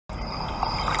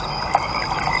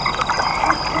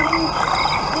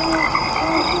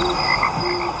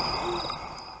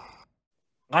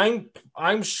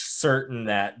I'm certain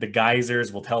that the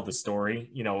geysers will tell the story.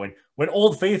 You know, when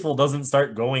Old Faithful doesn't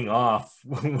start going off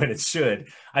when it should,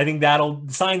 I think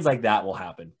signs like that will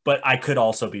happen. But I could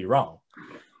also be wrong.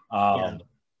 Yeah.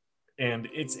 And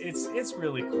it's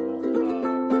really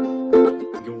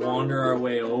cool. We can wander our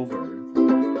way over,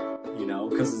 you know,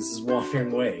 because this is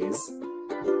Wandering Ways.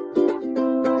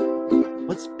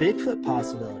 What's Bigfoot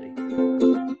possibility?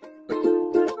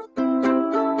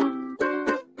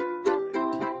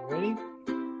 Ready?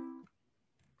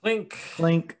 Clink.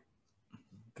 Blink.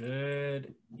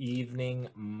 Good evening,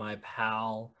 my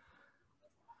pal.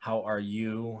 How are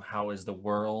you? How is the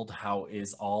world? How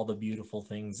is all the beautiful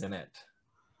things in it?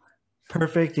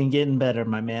 Perfect and getting better,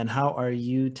 my man. How are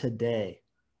you today?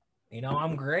 You know,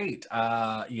 I'm great.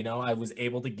 You know, I was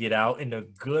able to get out into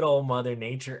good old Mother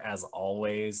Nature as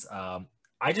always.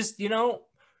 I just, you know,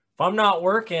 if I'm not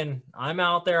working, I'm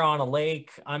out there on a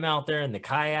lake. I'm out there in the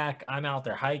kayak. I'm out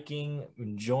there hiking,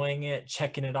 enjoying it,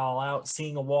 checking it all out,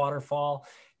 seeing a waterfall.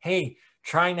 Hey,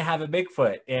 trying to have a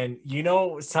Bigfoot. And you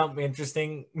know, something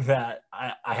interesting that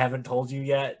I haven't told you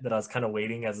yet that I was kind of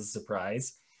waiting as a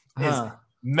surprise is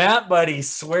Matt Buddy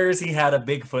swears he had a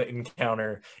Bigfoot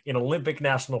encounter in Olympic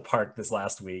National Park this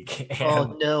last week. And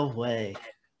oh, no way.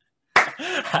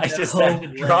 I just had to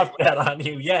drop that on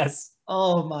you. Yes.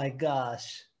 Oh my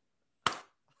gosh.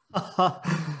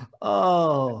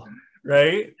 Oh.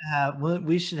 Right?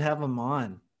 We should have him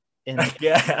on. And I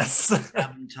guess.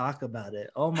 Have him talk about it.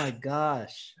 Oh my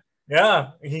gosh.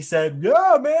 Yeah. He said,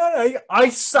 yeah, man, I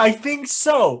think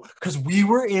so. Because we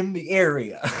were in the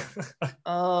area.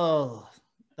 Oh,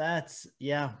 that's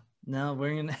yeah. No,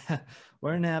 we're gonna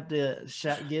have to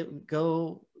get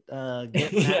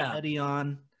Matt Buddy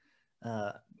on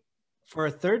for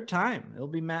a third time. It'll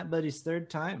be Matt Buddy's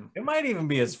third time. It might even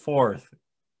be his fourth.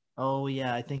 Oh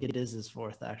yeah, I think it is his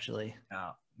fourth actually.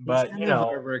 Yeah, but you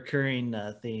know, a recurring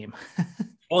theme.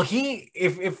 Well,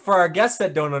 if for our guests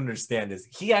that don't understand is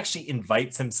he actually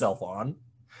invites himself on.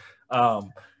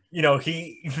 You know,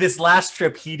 this last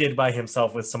trip he did by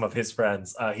himself with some of his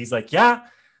friends. He's like, yeah,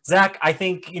 Zach, I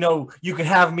think, you know, you could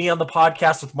have me on the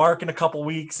podcast with Mark in a couple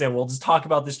weeks and we'll just talk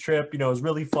about this trip. You know, it was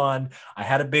really fun. I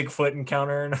had a Bigfoot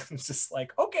encounter and I was just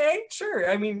like, okay, sure.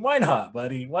 I mean, why not,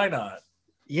 buddy? Why not?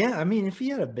 Yeah, I mean, if he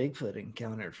had a Bigfoot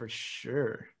encounter for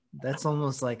sure, that's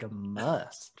almost like a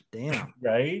must. Damn.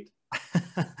 Right?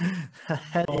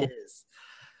 That is.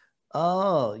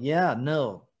 Oh, yeah,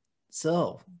 no.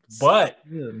 So, but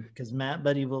because Matt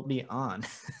Buddy will be on.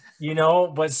 You know,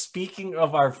 but speaking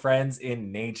of our friends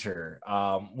in nature,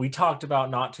 we talked about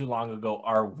not too long ago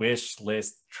our wish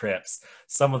list trips,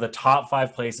 some of the top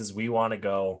 5 places we want to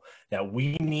go that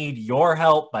we need your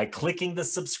help by clicking the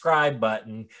subscribe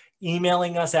button,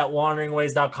 emailing us at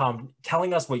wanderingways.com,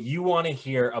 telling us what you want to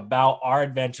hear about our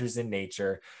adventures in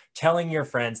nature, telling your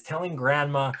friends, telling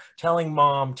grandma, telling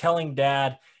mom, telling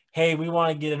dad, hey, we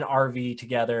want to get an RV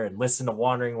together and listen to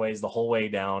Wandering Ways the whole way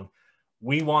down.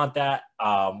 We want that.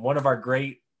 One of our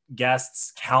great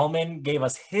guests, Kalman, gave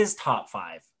us his top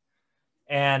 5.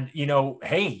 And, you know,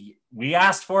 hey, we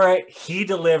asked for it. He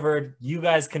delivered. You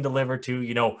guys can deliver too.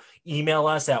 You know, email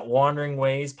us at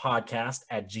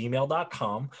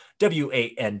wanderingwayspodcast@gmail.com.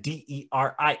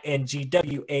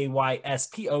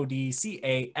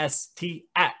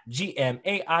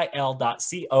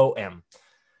 WANDERINGWAYSPODCAST@gmail.com.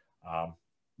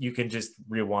 You can just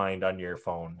rewind on your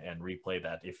phone and replay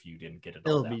that if you didn't get it.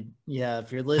 It'll be, yeah.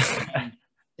 If you're listening,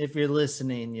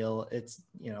 it's,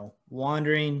 you know,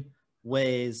 Wandering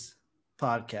Ways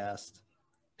Podcast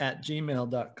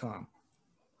 @gmail.com.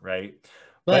 Right.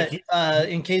 But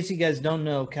in case you guys don't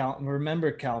know,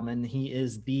 remember Kalman, he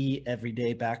is the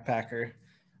everyday backpacker,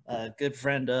 good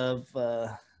friend of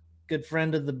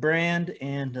the brand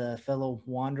and a fellow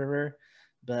wanderer.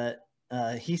 But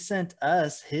he sent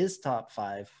us his top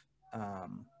 5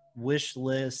 wish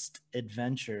list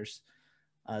adventures.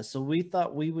 So we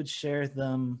thought we would share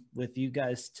them with you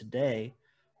guys today.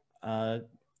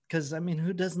 Because, I mean,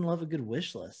 who doesn't love a good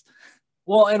wish list?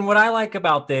 Well, and what I like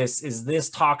about this is this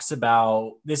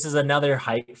is another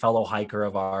fellow hiker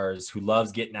of ours who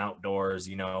loves getting outdoors.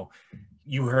 You know,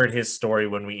 you heard his story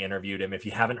when we interviewed him. If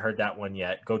you haven't heard that one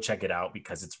yet, go check it out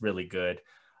because it's really good.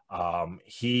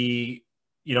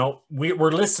 You know, we're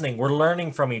listening, we're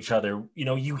learning from each other. You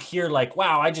know, you hear like,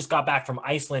 wow, I just got back from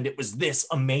Iceland. It was this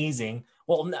amazing.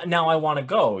 Well, now I want to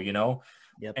go, you know?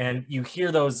 Yep. And you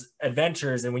hear those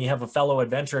adventures. And when you have a fellow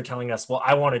adventurer telling us, well,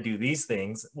 I want to do these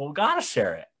things, well, we got to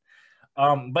share it.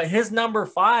 But his number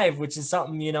 5, which is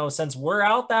something, you know, since we're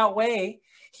out that way,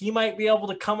 he might be able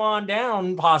to come on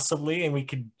down possibly. And we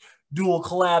could dual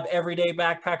collab everyday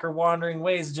backpacker Wandering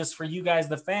Ways just for you guys,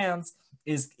 the fans.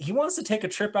 is he wants to take a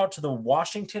trip out to the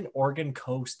Washington, Oregon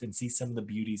coast and see some of the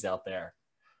beauties out there.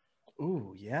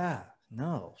 Ooh, yeah.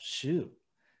 No, shoot.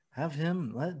 Have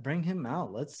him, bring him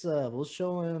out. We'll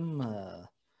show him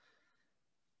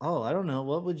I don't know.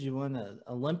 What would you want?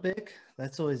 Olympic?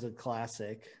 That's always a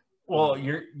classic. Well,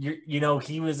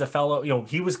 he was a fellow,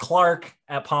 he was Clark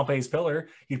at Pompey's Pillar.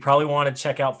 You'd probably want to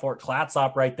check out Fort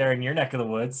Clatsop right there in your neck of the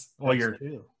woods. Well, your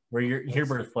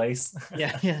birthplace.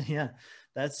 Yeah.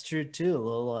 That's true too. A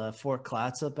little Fort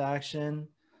Clatsop action.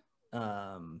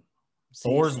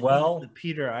 Thor's Well. The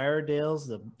Peter Iredale's,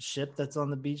 the ship that's on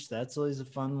the beach. That's always a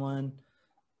fun one.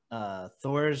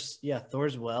 Thor's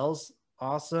Well's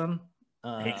awesome.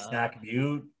 Haystack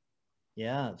Butte.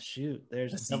 Yeah, shoot.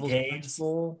 There's the Devil's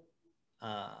Principle.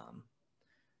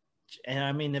 And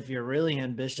I mean, if you're really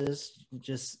ambitious,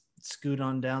 just scoot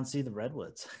on down, see the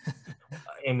redwoods.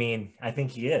 I mean, I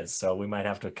think he is, so we might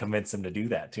have to convince him to do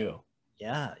that too.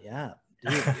 Yeah.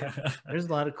 Dude, there's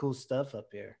a lot of cool stuff up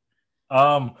here.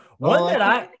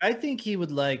 I think he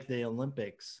would like the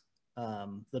Olympics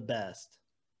the best.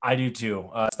 I do too,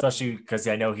 especially because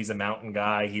I know he's a mountain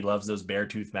guy. He loves those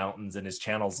Beartooth Mountains, and his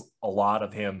channel's a lot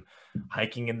of him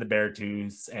hiking in the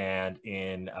Beartooths and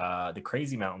in the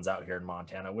crazy mountains out here in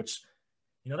Montana, which,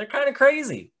 they're kind of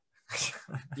crazy.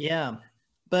 Yeah.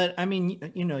 But I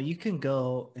mean, you can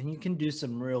go and you can do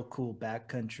some real cool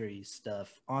backcountry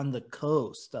stuff on the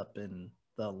coast up in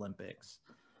the Olympics.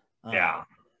 Yeah.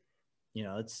 You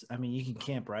can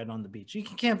camp right on the beach. You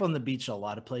can camp on the beach a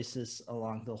lot of places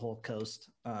along the whole coast.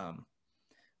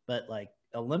 But like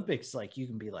Olympics, like you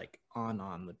can be like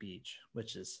on the beach,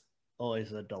 which is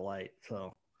always a delight.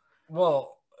 So,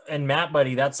 well, and Matt,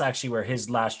 buddy, that's actually where his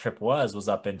last trip was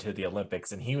up into the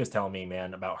Olympics. And he was telling me,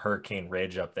 man, about Hurricane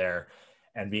Ridge up there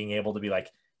and being able to be like,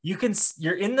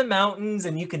 you're in the mountains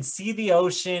and you can see the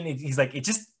ocean. He's like,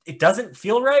 it doesn't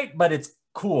feel right, but it's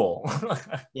cool.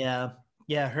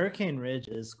 Yeah, Hurricane Ridge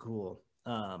is cool.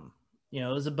 It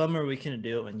was a bummer we couldn't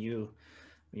do it when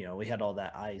we had all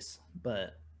that ice,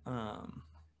 but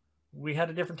we had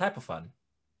a different type of fun.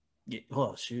 Yeah,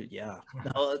 well, shoot, yeah.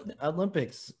 No,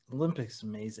 Olympics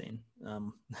amazing.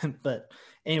 But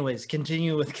anyways,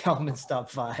 continue with Calvin's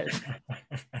top 5.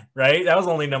 Right? That was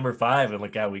only number 5, and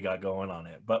look how we got going on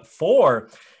it. But 4,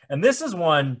 and this is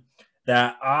one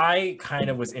that I kind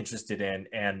of was interested in,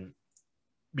 and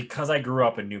because I grew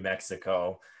up in New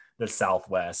Mexico, the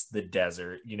Southwest, the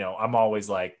desert, I'm always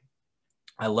like,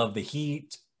 I love the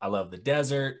heat. I love the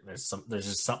desert. There's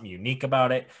just something unique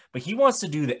about it. But he wants to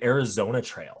do the Arizona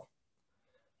Trail.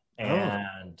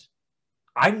 And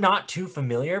I'm not too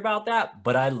familiar about that,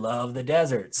 but I love the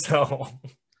desert. So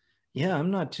yeah, I'm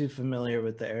not too familiar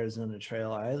with the Arizona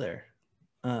Trail either.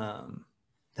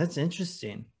 That's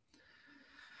interesting.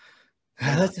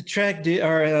 That's a track,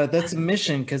 or that's a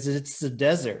mission because it's the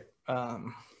desert. I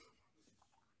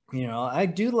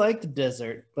do like the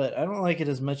desert, but I don't like it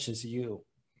as much as you.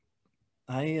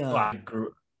 I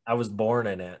was born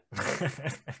in it.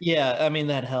 Yeah, I mean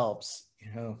that helps,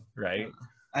 right?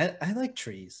 I like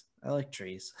trees. I'm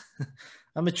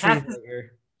a tree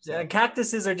hugger. So.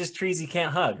 Cactuses are just trees you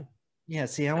can't hug. Yeah,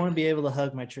 see, I want to be able to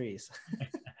hug my trees.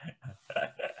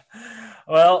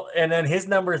 Well, and then his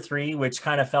number 3, which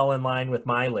kind of fell in line with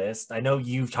my list. I know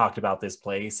you've talked about this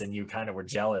place and you kind of were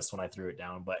jealous when I threw it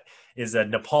down, but is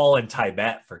Nepal and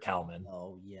Tibet for Kalman.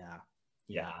 Oh, yeah.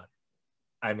 Yeah.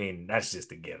 I mean, that's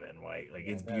just a given, right? Like,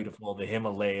 it's beautiful. The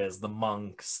Himalayas, the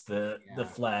monks, the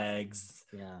flags,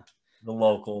 the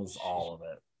locals, all of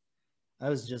it. I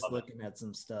was just looking at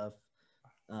some stuff.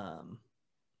 I've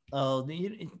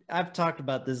talked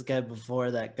about this guy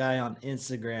before, that guy on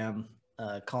Instagram,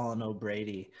 Colin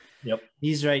O'Brady. Yep.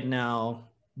 He's right now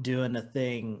doing a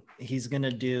thing. He's going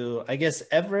to do, I guess,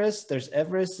 Everest. There's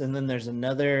Everest, and then there's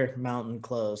another mountain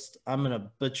close. I'm going to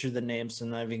butcher the name, so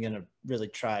I'm not even going to really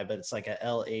try, but it's like a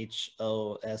Lhoste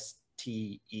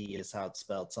is how it's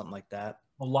spelled, something like that.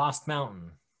 A Lost Mountain.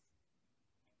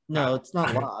 No, it's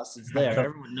not lost. It's there.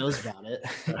 Everyone knows about it.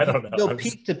 I don't know. Go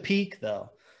peak to peak, though.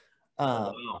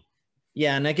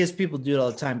 Yeah, and I guess people do it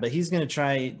all the time, but he's going to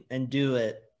try and do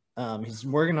it. He's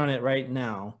working on it right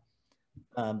now,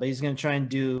 but he's going to try and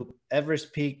do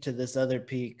Everest peak to this other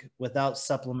peak without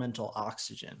supplemental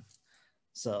oxygen.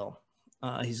 So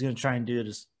he's going to try and do it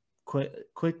as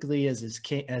quickly as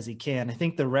he can. I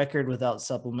think the record without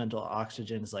supplemental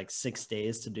oxygen is like 6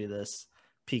 days to do this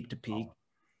peak to peak.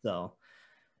 So,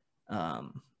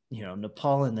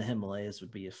 Nepal and the Himalayas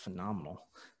would be phenomenal.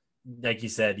 Like you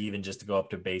said, even just to go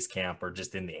up to base camp or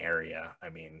just in the area. I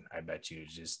mean, I bet you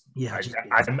just,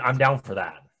 I'm down for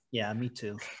that. Yeah, me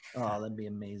too. Oh, that'd be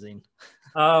amazing.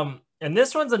 And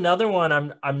this one's another one.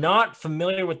 I'm not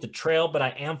familiar with the trail, but I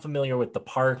am familiar with the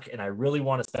park, and I really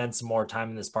want to spend some more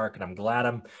time in this park. And I'm glad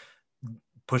I'm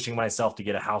pushing myself to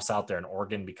get a house out there in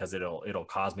Oregon because it'll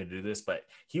cause me to do this. But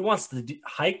he wants to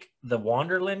hike the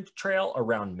Wonderland Trail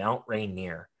around Mount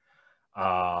Rainier.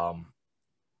 And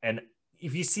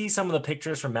if you see some of the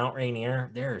pictures from Mount Rainier,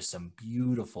 there are some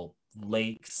beautiful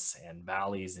lakes and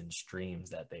valleys and streams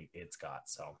that it's got.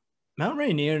 So Mount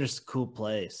Rainier is a cool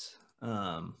place.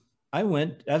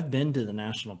 I've been to the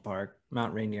national park,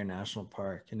 Mount Rainier National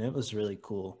Park, and it was really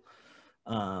cool.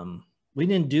 We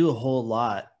didn't do a whole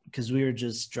lot because we were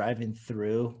just driving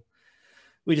through.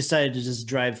 We decided to just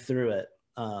drive through it.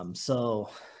 So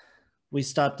we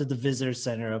stopped at the visitor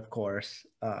center, of course,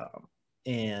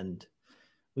 and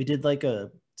we did like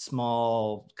a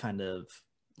small kind of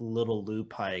little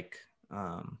loop hike.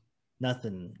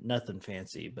 Nothing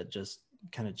fancy, but just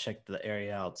kind of checked the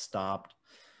area out, stopped,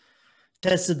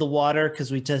 tested the water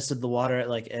because we tested the water at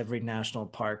like every national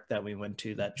park that we went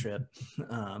to that trip.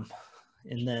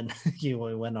 And then we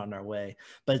went on our way.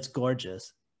 But it's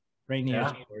gorgeous. Rainier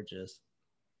is gorgeous.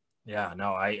 Yeah,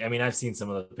 no, I mean, I've seen some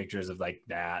of the pictures of like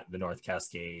that, the North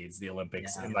Cascades, the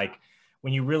Olympics, and like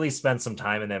when you really spend some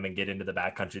time in them and get into the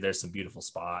backcountry, there's some beautiful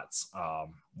spots,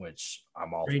 which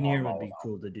I'm all Rainier would be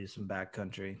cool to do some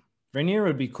backcountry. Rainier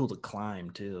would be cool to climb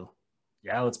too.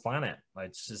 Yeah, let's plan it.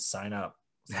 Let's just sign up.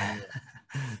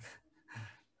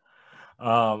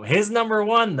 His number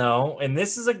one though, and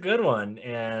this is a good one,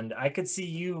 and I could see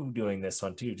you doing this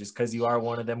one too, just because you are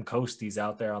one of them coasties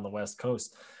out there on the West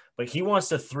Coast. But he wants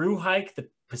to through hike the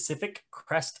Pacific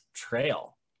Crest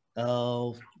Trail.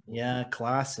 Oh yeah,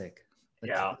 classic.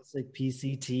 Classic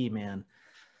PCT, man.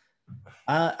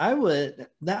 I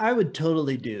would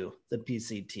totally do the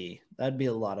PCT. That'd be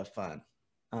a lot of fun.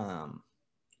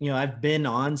 I've been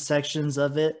on sections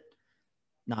of it,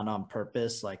 not on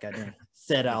purpose. Like I didn't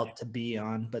set out to be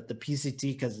on, but the PCT,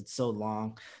 because it's so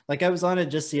long. Like I was on it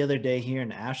just the other day here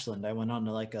in Ashland. I went on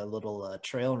to like a little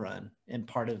trail run, and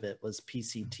part of it was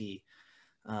PCT.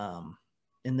 And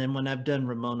then when I've done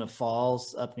Ramona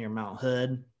Falls up near Mount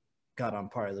Hood, got on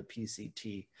part of the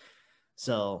PCT.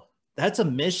 So that's a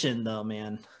mission though,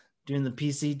 man, doing the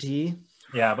PCT.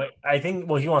 Yeah, but I think,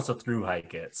 well, he wants to through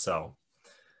hike it. So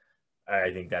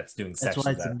I think that's doing sections.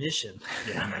 That's why it's a mission.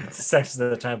 Yeah, sections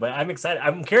at a time. But I'm excited.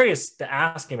 I'm curious to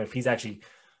ask him if he's actually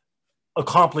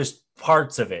accomplished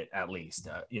parts of it, at least,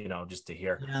 just to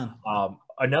hear. Yeah.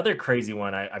 Another crazy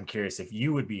one I'm curious if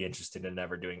you would be interested in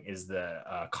ever doing is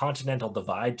the Continental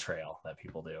Divide Trail that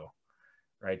people do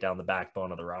right down the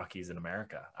backbone of the Rockies in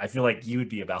America. I feel like you would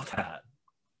be about that.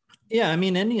 Yeah, I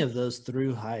mean, any of those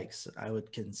through hikes I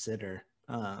would consider.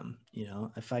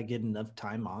 If I get enough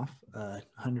time off,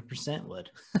 100%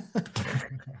 would.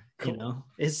 Cool.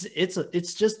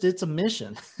 It's a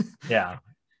mission. Yeah,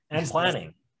 and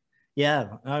planning.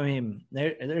 Yeah, I mean,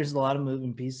 there's a lot of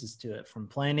moving pieces to it, from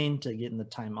planning to getting the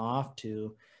time off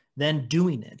to then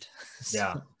doing it.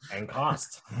 Yeah, and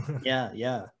cost.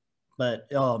 Yeah. But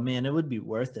oh man, it would be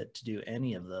worth it to do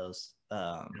any of those.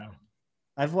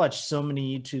 I've watched so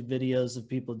many YouTube videos of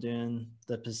people doing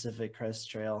the Pacific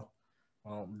Crest Trail.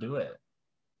 Well, do it.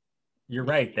 You're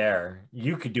right there.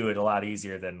 You could do it a lot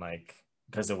easier than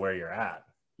because of where you're at.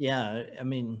 Yeah, I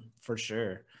mean, for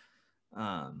sure.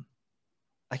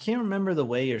 I can't remember the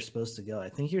way you're supposed to go. I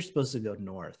think you're supposed to go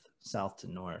south to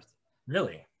north.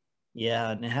 Really? Yeah,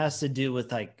 and it has to do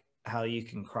with like how you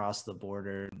can cross the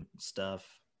border and stuff.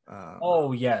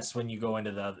 Oh yes, when you go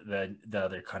into the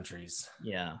other countries.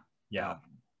 Yeah. Yeah.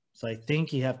 So I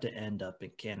think you have to end up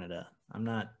in Canada. I'm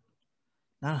not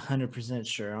 100%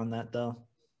 sure on that though.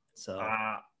 So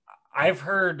I've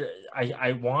heard.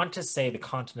 I want to say the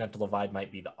Continental Divide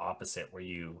might be the opposite, where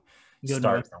you go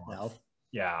start north, south.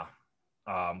 Yeah.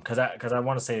 Because I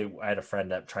want to say I had a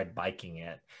friend that tried biking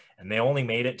it, and they only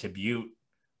made it to Butte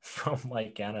from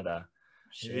Canada.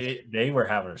 They were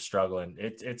having a struggle, and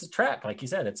it's a trek, like you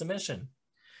said, it's a mission.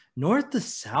 North to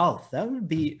south, that would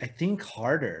be, I think,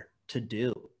 harder to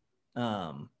do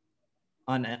on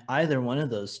either one of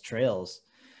those trails,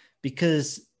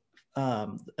 because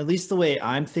at least the way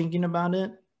I'm thinking about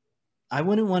it, I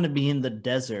wouldn't want to be in the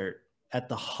desert at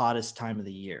the hottest time of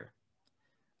the year.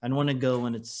 I'd want to go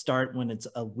when it's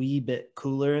a wee bit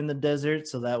cooler in the desert,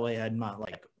 so that way I'm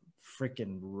not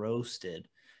freaking roasted.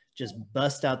 Just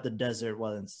bust out the desert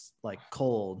while it's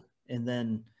cold, and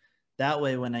then that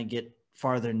way when I get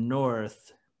farther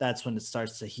north, that's when it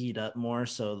starts to heat up more,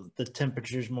 so the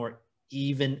temperature's more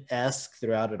even-esque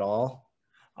throughout it all.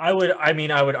 I would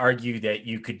argue that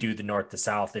you could do the north to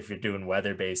south if you're doing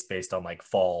weather based on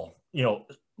fall,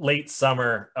 late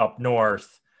summer up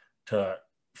north to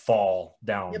fall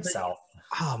Yeah, down but south.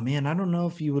 oh man, I don't know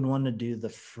if you would want to do the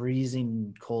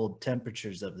freezing cold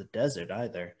temperatures of the desert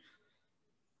either.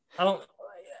 I don't.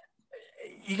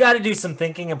 You got to do some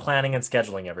thinking and planning and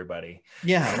scheduling, everybody.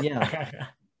 Yeah, yeah.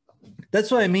 That's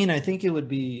what I mean. I think it would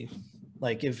be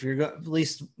like if you're at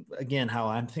least again how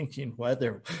I'm thinking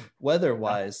weather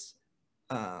wise,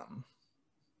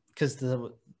 because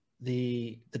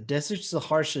the desert's the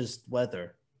harshest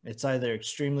weather. It's either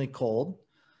extremely cold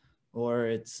or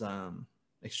it's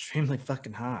extremely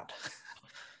fucking hot.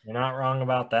 You're not wrong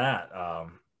about that.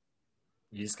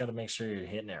 You just got to make sure you're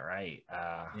hitting it right.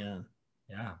 Yeah.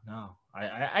 Yeah, no,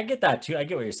 I get that too. I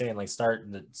get what you're saying. Like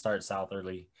start south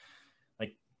early,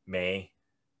 like May,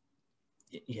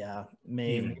 Yeah,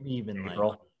 May, even maybe even like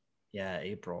April. yeah,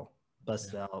 April.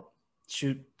 Bust Yeah. out.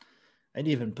 Shoot, I'd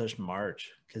even push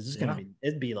March because Yeah.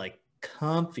 it'd be like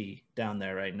comfy down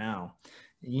there right now.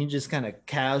 You just kind of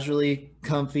casually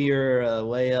comfier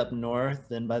way up north.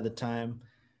 Then by the time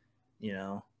you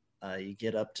know you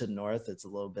get up to north, it's a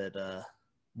little bit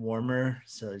warmer.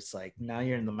 So it's like now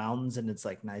you're in the mountains and it's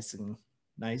like nice and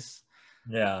nice.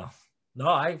 Yeah. No,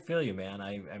 I feel you, man.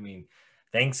 I mean,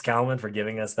 thanks, Calvin, for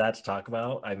giving us that to talk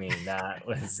about. I mean, that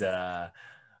was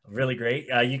really great.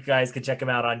 You guys can check him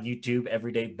out on YouTube,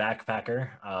 Everyday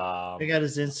Backpacker. I got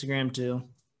his Instagram too.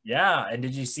 Yeah. And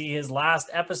did you see his last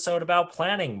episode about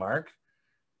planning, Mark?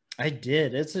 I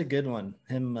did. It's a good one.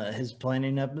 Him his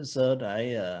planning episode.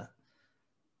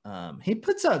 He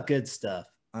puts out good stuff.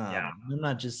 Yeah. I'm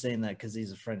not just saying that because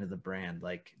he's a friend of the brand.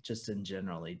 Like just in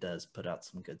general, he does put out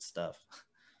some good stuff.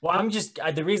 Well,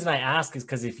 the reason I ask is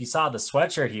because if you saw the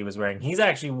sweatshirt he was wearing, he's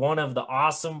actually one of the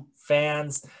awesome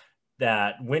fans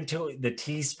that went to the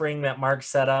Teespring that Mark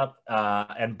set up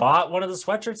and bought one of the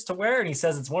sweatshirts to wear. And he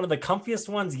says it's one of the comfiest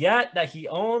ones yet that he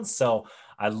owns. So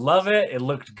I love it. It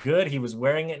looked good. He was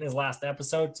wearing it in his last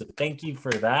episode. So thank you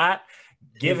for that.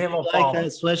 Give If him you a like follow. that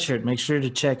sweatshirt, make sure to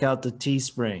check out the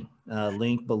Teespring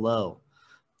link below.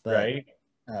 But Right?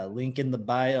 link in the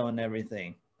bio and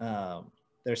everything.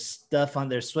 There's stuff on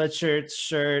their sweatshirts,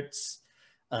 shirts,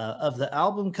 of the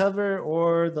album cover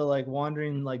or the like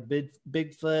wandering like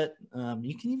Bigfoot.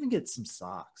 You can even get some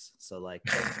socks. So like,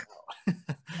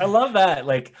 I love that.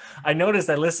 Like I noticed,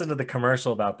 I listened to the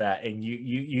commercial about that, and you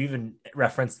even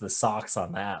referenced the socks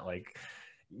on that. Like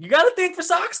you got to think for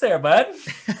socks there, bud.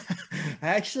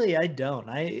 actually, I don't.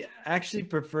 I actually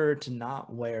prefer to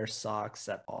not wear socks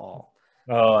at all.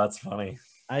 Oh, that's funny.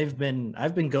 I've been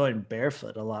going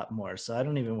barefoot a lot more, so I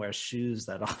don't even wear shoes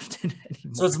that often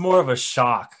anymore. So it's more of a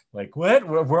shock. Like what?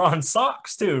 We're on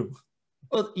socks too.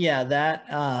 Well, yeah, that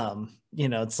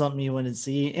it's something you wouldn't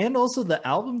see, and also the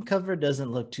album cover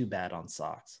doesn't look too bad on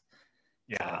socks.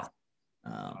 Yeah, So,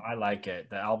 I like it.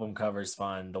 The album cover's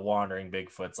fun. The Wandering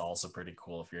Bigfoot's also pretty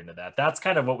cool if you're into that. That's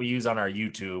kind of what we use on our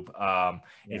YouTube.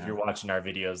 If you're watching our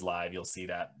videos live, you'll see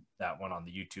that one on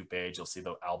the YouTube page. You'll see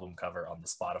the album cover on the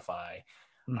Spotify,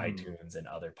 iTunes, and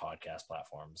other podcast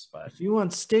platforms. But if you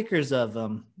want stickers of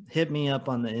them, hit me up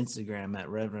on the Instagram at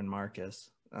Reverend Marcus,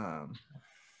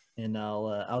 and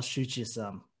I'll shoot you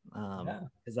some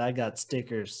because I got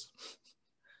stickers.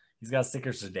 He's got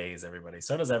stickers for days, everybody.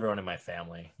 So does everyone in my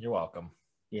family. You're welcome.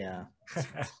 Yeah.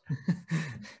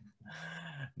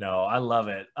 No, I love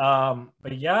it.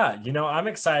 But yeah, I'm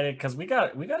excited because we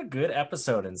got a good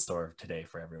episode in store today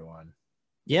for everyone.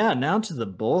 Yeah, now to the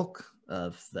bulk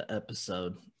of the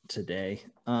episode today.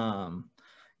 We're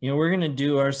gonna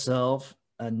do ourselves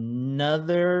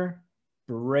another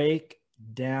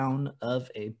breakdown of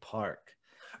a park.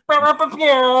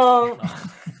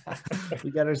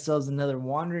 We got ourselves another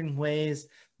Wandering Ways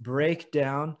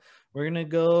breakdown. We're gonna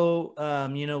go.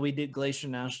 We did Glacier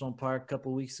National Park a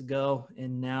couple weeks ago,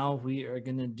 and now we are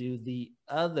gonna do the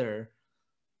other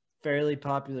fairly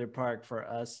popular park for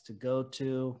us to go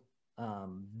to,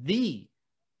 the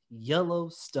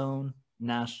Yellowstone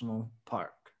National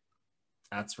Park.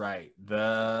 That's right,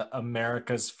 the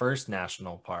America's first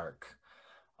national park,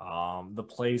 the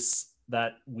place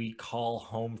that we call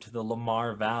home to the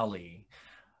Lamar Valley,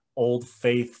 Old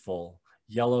Faithful,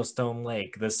 Yellowstone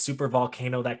Lake, the super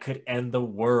volcano that could end the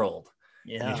world.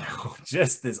 Yeah.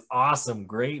 Just this awesome,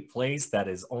 great place that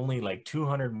is only like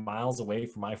 200 miles away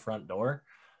from my front door.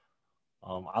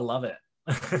 I love it.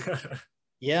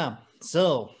 Yeah.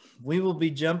 So we will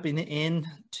be jumping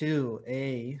into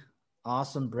a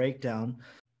awesome breakdown.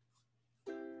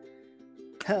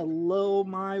 Hello,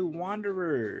 my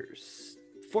wanderers.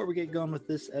 Before we get going with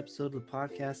this episode of the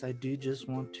podcast, I do just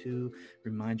want to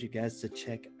remind you guys to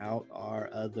check out our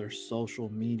other social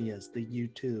medias, the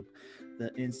YouTube,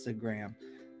 the Instagram,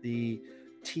 the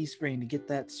Teespring to get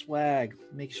that swag.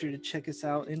 Make sure to check us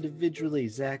out individually.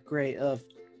 Zach Gray of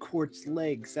Quartz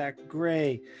Lake, Zach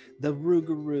Gray, the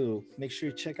Rougarou. Make sure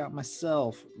you check out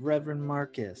myself, Reverend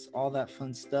Marcus, all that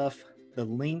fun stuff. The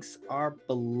links are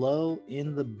below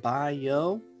in the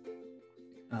bio.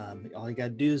 All you got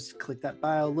to do is click that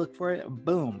bio, look for it, and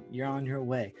boom, you're on your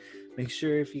way. Make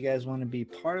sure if you guys want to be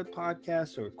part of the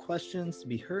podcast or questions to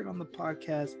be heard on the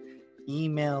podcast,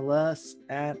 email us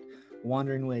at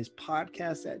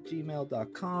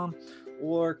wanderingwayspodcast@gmail.com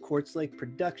or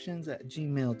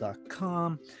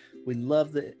quartzlakeproductions@gmail.com. We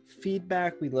love the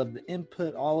feedback. We love the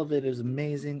input. All of it is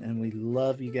amazing. And we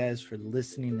love you guys for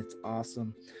listening. It's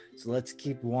awesome. So let's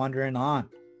keep wandering on.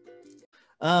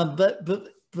 But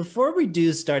before we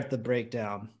do start the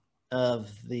breakdown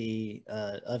of the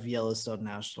of Yellowstone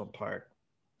National Park,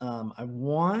 I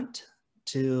want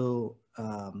to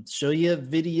show you a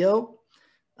video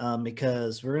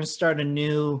because we're going to start a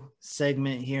new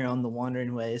segment here on the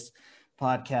Wandering Ways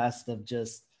podcast of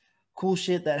just cool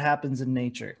shit that happens in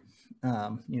nature.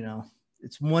 You know,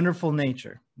 it's wonderful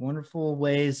nature, wonderful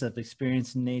ways of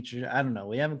experiencing nature. I don't know.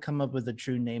 We haven't come up with a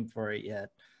true name for it yet.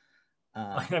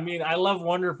 I mean, I love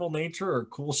wonderful nature or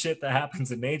cool shit that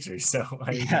happens in nature. So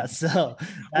so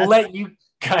we'll let you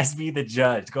guys be the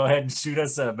judge. Go ahead and shoot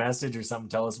us a message or something.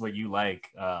 Tell us what you like.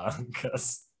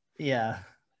 Because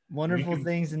wonderful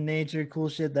things in nature, cool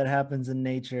shit that happens in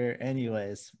nature.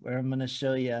 Anyways, where I'm gonna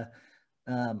show you.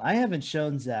 I haven't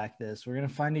shown Zach this. We're gonna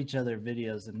find each other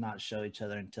videos and not show each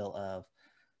other until of.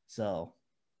 So,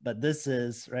 but this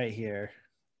is right here.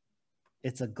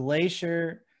 It's a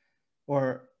glacier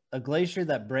or a glacier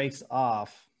that breaks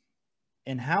off,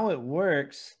 and how it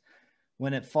works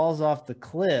when it falls off the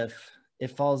cliff, it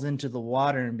falls into the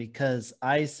water, and because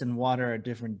ice and water are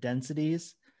different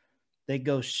densities, they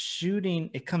go shooting,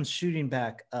 it comes shooting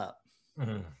back up.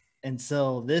 Mm-hmm. And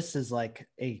so this is like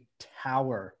a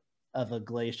tower of a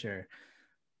glacier.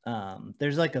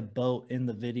 There's like a boat in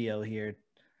the video here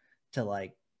to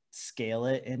like scale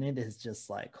it, and it is just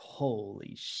like,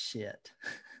 holy shit.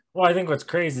 Well, I think what's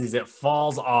crazy is it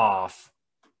falls off,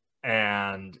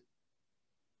 and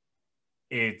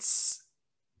it's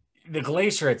the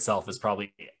glacier itself is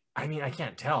probably, I mean, I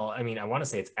can't tell. I mean, I want to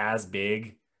say it's as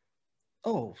big.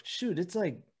 Oh, shoot. It's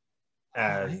like,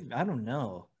 I don't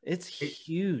know. It's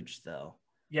huge, though.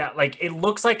 Yeah, like it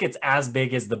looks like it's as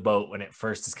big as the boat when it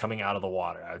first is coming out of the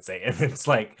water, I would say. And it's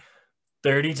like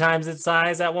 30 times its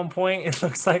size at one point. It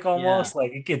looks like almost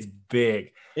like it gets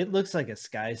big. It looks like a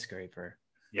skyscraper.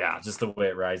 Yeah, just the way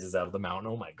it rises out of the mountain.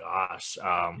 Oh my gosh.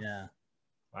 Yeah.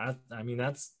 I mean,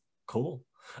 that's cool.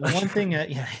 The one thing,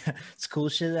 it's cool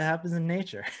shit that happens in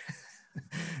nature.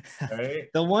 Right?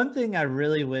 The one thing I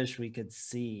really wish we could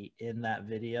see in that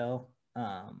video,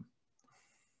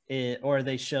 or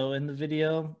they show in the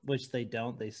video, which they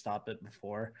don't, they stop it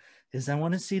before, is I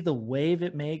want to see the wave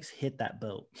it makes hit that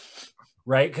boat.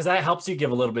 Right, because that helps you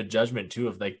give a little bit of judgment too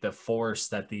of like the force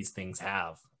that these things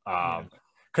have.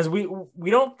 Because we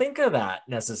don't think of that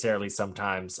necessarily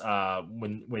sometimes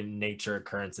when nature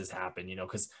occurrences happen, you know,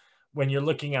 because when you're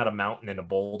looking at a mountain and a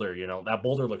boulder, you know, that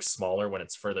boulder looks smaller when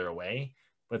it's further away,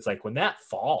 but it's like when that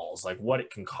falls, like what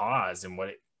it can cause and what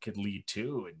it could lead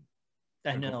to.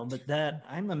 And I know, but that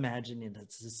I'm imagining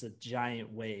it's just a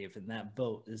giant wave and that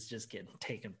boat is just getting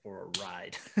taken for a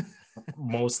ride.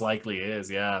 Most likely is,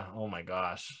 yeah. Oh my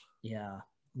gosh. Yeah.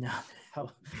 No,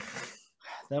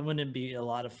 that wouldn't be a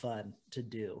lot of fun to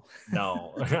do.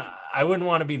 No, I wouldn't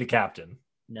want to be the captain.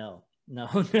 No,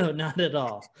 not at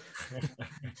all.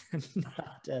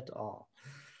 Not at all.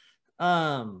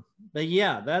 But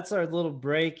yeah, that's our little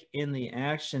break in the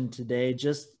action today,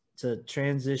 just to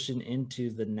transition into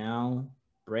the now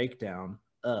breakdown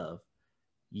of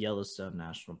Yellowstone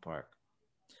National Park.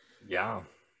 Yeah,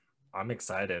 I'm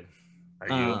excited. Are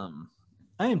you?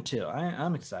 I am too.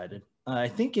 I'm excited. I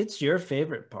think it's your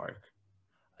favorite park.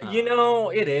 You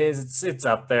know, it is. It's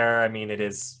up there. I mean, it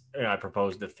is. You know, I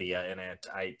proposed to Thea in it.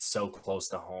 It's so close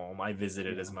to home. I visit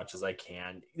it as much as I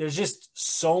can. There's just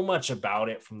so much about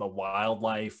it, from the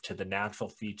wildlife to the natural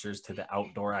features to the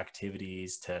outdoor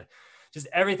activities to just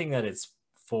everything that it's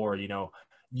for. You know,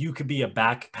 you could be a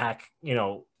backpacker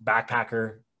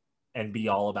and be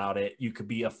all about it. You could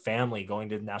be a family going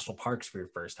to national parks for your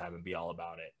first time and be all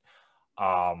about it.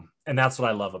 And that's what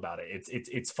I love about it.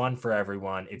 It's fun for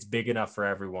everyone. It's big enough for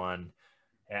everyone.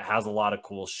 It has a lot of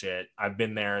cool shit. I've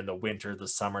been there in the winter, the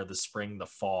summer, the spring, the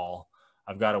fall.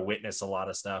 I've got to witness a lot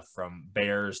of stuff, from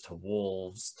bears to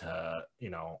wolves to, you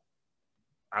know,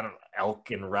 I don't know,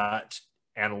 elk and rut,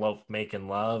 antelope making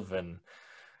love, and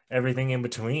everything in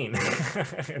between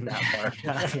in that park.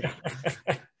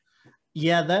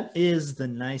 Yeah, that is the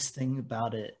nice thing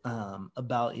about it,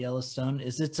 about Yellowstone,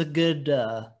 is it's a good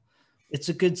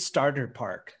starter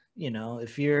park.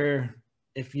 if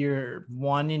you're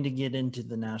wanting to get into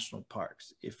the national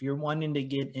parks, if you're wanting to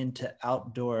get into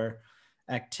outdoor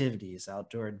activities,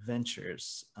 outdoor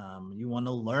adventures, you want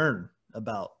to learn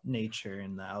about nature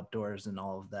and the outdoors and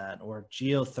all of that, or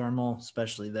geothermal,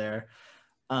 especially there.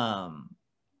 Um,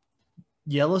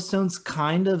 Yellowstone's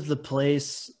kind of the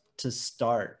place to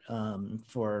start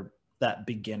for that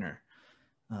beginner.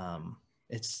 Um,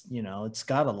 it's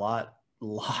got a lot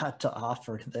to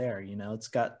offer there. It's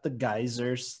got the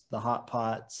geysers, the hot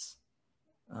pots.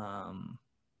 Um,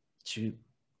 shoot,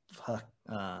 fuck,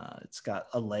 it's got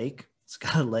a lake. It's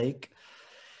got a lake.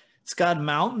 It's got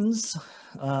mountains.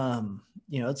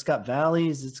 It's got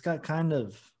valleys. It's kind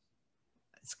of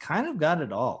got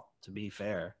it all. To be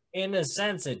fair. In a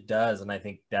sense, it does, and I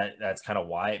think that's kind of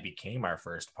why it became our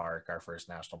first park, our first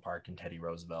national park in Teddy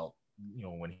Roosevelt.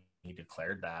 When he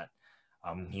declared that,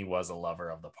 he was a lover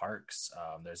of the parks.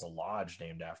 There's a lodge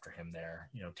named after him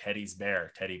there. Teddy's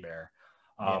Bear, Teddy Bear.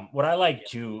 Yeah. What I like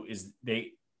too is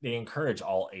they encourage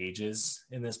all ages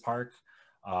in this park.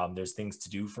 There's things to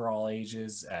do for all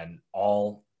ages and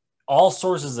all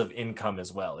sources of income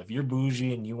as well. If you're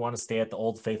bougie and you want to stay at the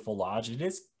Old Faithful Lodge, it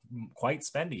is quite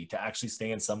spendy to actually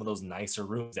stay in some of those nicer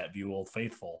rooms that view Old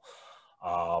Faithful.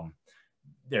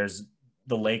 There's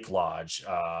the Lake Lodge,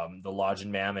 the Lodge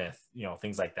in Mammoth,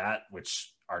 things like that,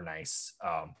 which are nice.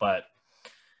 But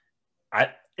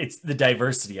it's the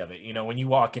diversity of it. When you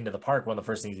walk into the park, one of the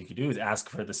first things you could do is ask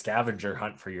for the scavenger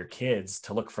hunt for your kids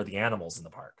to look for the animals in the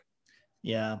park.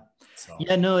 Yeah. So.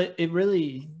 Yeah, no, it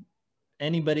really,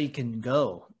 anybody can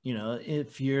go,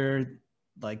 if you're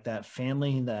like that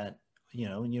family that,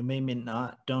 you maybe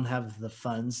don't have the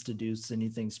funds to do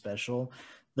anything special.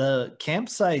 The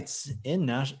campsites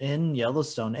in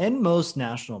Yellowstone and most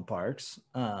national parks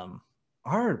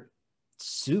are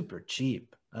super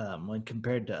cheap when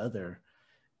compared to other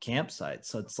campsites.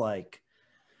 So it's like,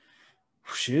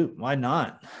 shoot, why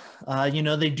not?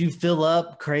 They do fill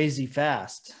up crazy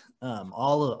fast.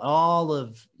 All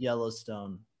of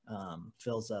Yellowstone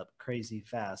fills up crazy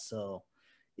fast. So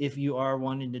if you are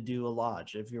wanting to do a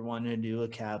lodge, if you're wanting to do a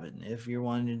cabin, if you're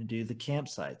wanting to do the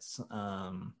campsites,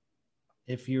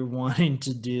 if you're wanting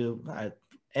to do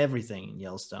everything in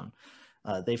Yellowstone,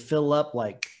 they fill up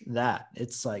like that.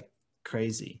 It's like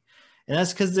crazy. And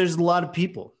that's because there's a lot of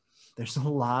people. There's a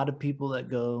lot of people that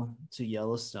go to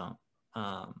Yellowstone.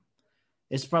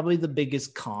 It's probably the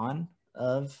biggest con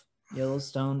of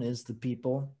Yellowstone is the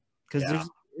people, because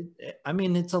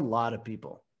it's a lot of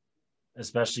people.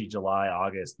 Especially July,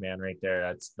 August, man, right there.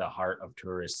 That's the heart of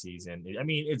tourist season. I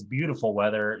mean, it's beautiful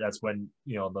weather. That's when,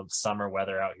 the summer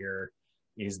weather out here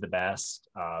is the best.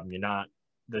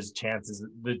 There's chances,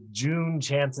 the June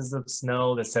chances of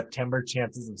snow, the September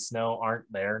chances of snow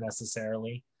aren't there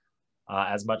necessarily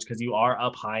as much because you are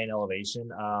up high in elevation.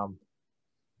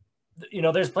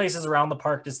 There's places around the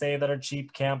park to stay that are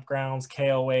cheap campgrounds,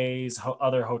 KOAs,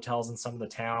 other hotels in some of the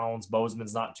towns.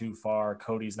 Bozeman's not too far.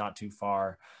 Cody's not too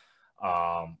far.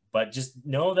 But just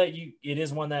know that it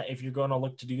is one that if you're going to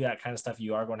look to do that kind of stuff,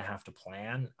 you are going to have to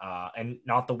plan, and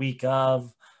not the week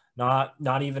of,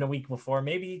 not even a week before,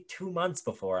 maybe 2 months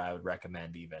before. I would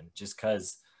recommend even just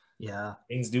because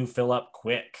things do fill up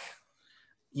quick.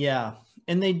 Yeah.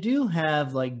 And they do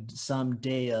have like some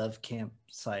day of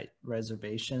campsite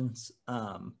reservations.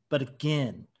 But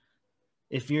again,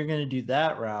 if you're going to do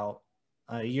that route,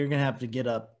 you're going to have to get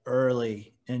up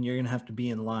early and you're going to have to be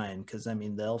in line because,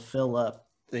 they'll fill up.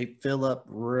 They fill up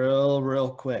real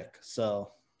quick.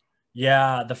 So,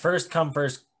 yeah, the first come,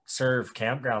 first serve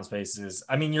campground spaces.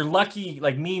 You're lucky.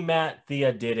 Like me, Matt,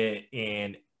 Thea did it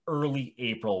in early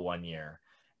April one year.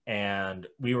 And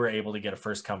we were able to get a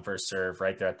first come, first serve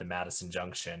right there at the Madison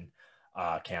Junction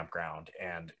campground.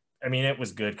 And it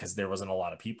was good because there wasn't a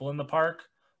lot of people in the park.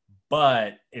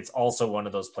 But it's also one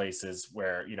of those places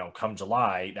where, come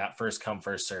July, that first come,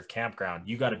 first serve campground,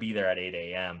 you got to be there at 8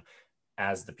 a.m.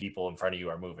 as the people in front of you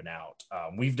are moving out.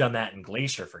 We've done that in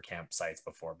Glacier for campsites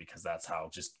before because that's how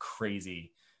just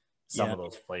crazy some of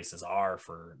those places are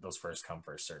for those first come,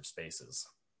 first serve spaces.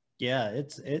 Yeah,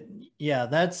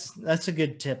 that's a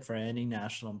good tip for any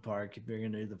national park if you're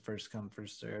going to do the first come,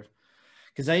 first serve.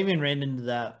 Because I even ran into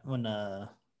that when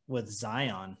with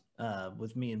Zion,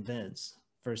 with me and Vince.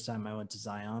 First time I went to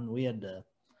Zion, we had to.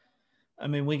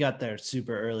 We got there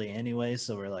super early anyway,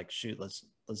 so we're like, shoot, let's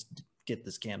get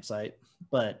this campsite.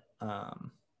 But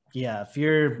if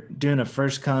you're doing a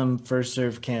first come, first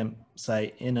serve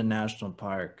campsite in a national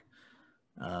park,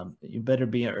 you better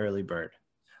be an early bird.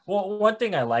 Well, one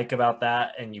thing I like about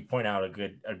that, and you point out a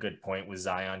good point with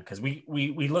Zion, because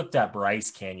we looked at Bryce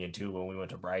Canyon too when we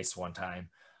went to Bryce one time.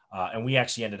 And we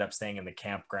actually ended up staying in the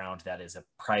campground that is a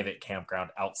private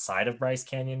campground outside of Bryce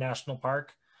Canyon National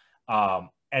Park.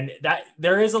 And that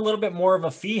there is a little bit more of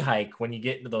a fee hike when you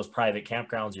get into those private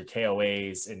campgrounds, your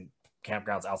KOAs and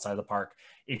campgrounds outside of the park.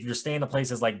 If you're staying in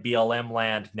places like BLM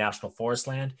land, National Forest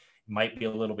land, it might be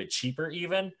a little bit cheaper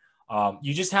even.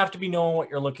 You just have to be knowing what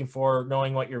you're looking for,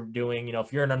 knowing what you're doing. You know,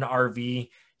 if you're in an RV,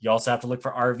 you also have to look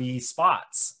for RV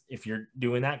spots. If you're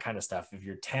doing that kind of stuff, if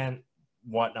you're tent,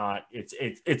 whatnot,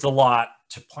 it's a lot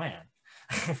to plan.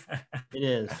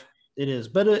 It is,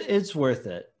 but it's worth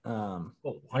it. Oh,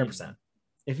 You 100%. know,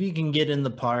 if you can get in the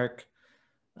park,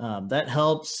 that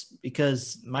helps,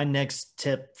 because my next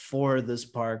tip for this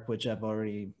park, which I've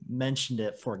already mentioned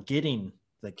it, for getting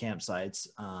the campsites,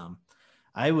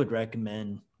 I would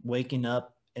recommend waking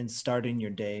up and starting your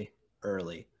day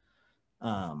early,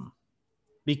 um,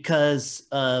 because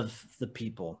of the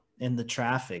people and the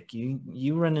traffic.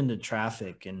 You run into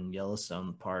traffic in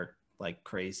Yellowstone Park like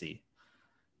crazy,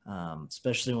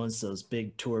 especially once those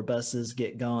big tour buses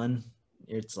get going.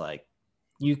 It's like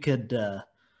you could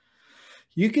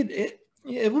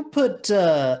it would put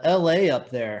LA up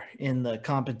there in the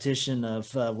competition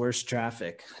of worst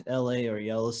traffic, LA or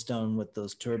Yellowstone, with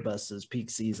those tour buses peak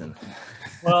season.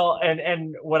 Well,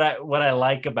 and what I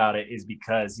like about it is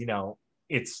because, you know,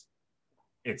 it's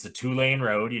it's a 2 lane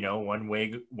road, you know, one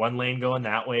lane going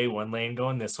that way, one lane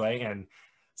going this way, and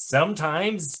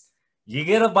sometimes you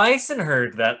get a bison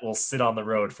herd that will sit on the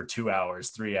road for 2 hours,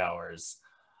 3 hours.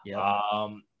 Yep.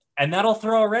 Um, and that'll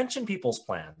throw a wrench in people's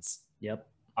plans. Yep.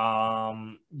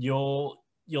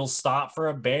 You'll stop for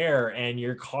a bear and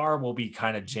your car will be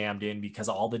kind of jammed in because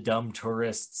all the dumb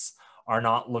tourists are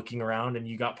not looking around and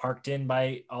you got parked in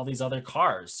by all these other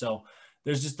cars. So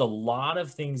there's just a lot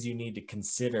of things you need to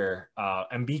consider,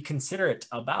 and be considerate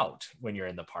about when you're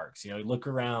in the parks. You know, look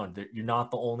around, you're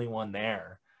not the only one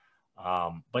there.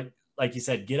 But like you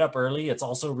said, get up early. It's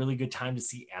also a really good time to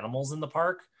see animals in the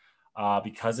park,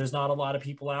 because there's not a lot of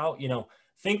people out. You know,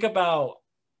 think about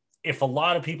if a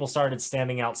lot of people started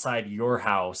standing outside your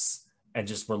house and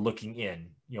just were looking in.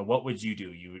 You know, what would you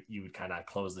do? You would kind of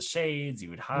close the shades,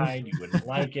 you would hide, you wouldn't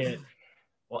like it.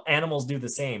 Well, animals do the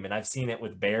same, and I've seen it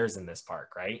with bears in this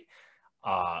park, right?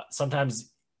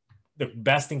 Sometimes the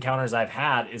best encounters I've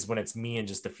had is when it's me and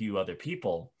just a few other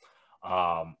people.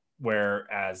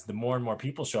 Whereas the more and more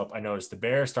people show up, I notice the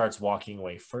bear starts walking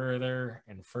away further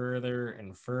and further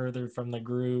and further from the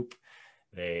group.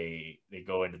 They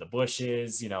go into the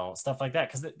bushes, you know, stuff like that,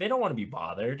 because they don't want to be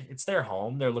bothered. It's their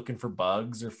home. They're looking for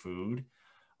bugs or food.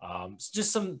 It's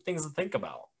just some things to think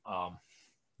about,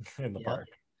 in the Yep. park.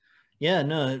 Yeah.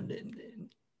 No.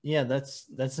 Yeah.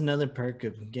 That's another perk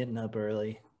of getting up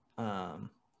early. Um,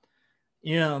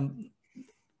 you know,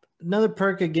 another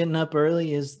perk of getting up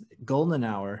early is golden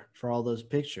hour for all those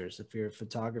pictures. If you're a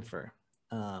photographer,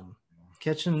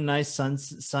 catching a nice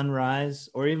sunrise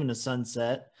or even a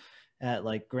sunset at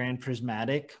like Grand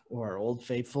Prismatic or Old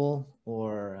Faithful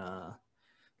or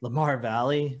Lamar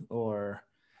Valley or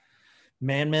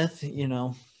Mammoth, you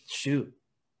know, shoot.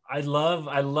 I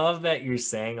love that you're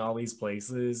saying all these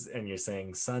places and you're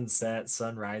saying sunset,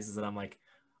 sunrises, and I'm like,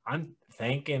 I'm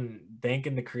thanking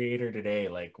the creator today.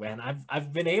 Like, man,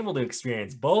 I've been able to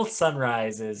experience both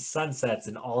sunrises, sunsets,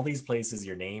 and all these places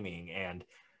you're naming. And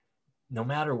no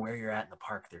matter where you're at in the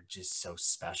park, they're just so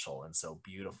special and so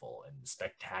beautiful and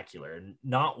spectacular. And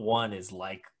not one is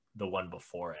like the one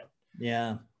before it.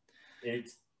 Yeah.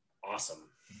 It's awesome.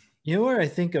 You know where I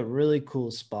think a really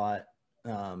cool spot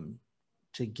um,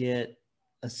 to get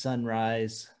a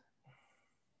sunrise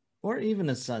or even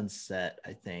a sunset,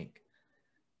 I think.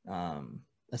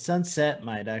 A sunset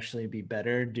might actually be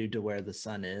better due to where the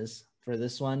sun is for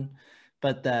this one,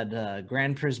 but that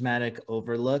Grand Prismatic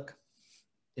overlook,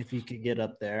 if you could get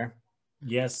up there.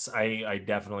 Yes, I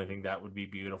definitely think that would be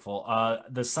beautiful.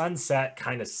 The sunset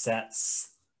kind of sets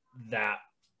that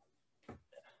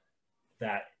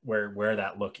where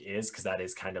that look is, because that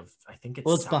is kind of, I think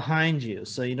Well, it's it's south. behind you,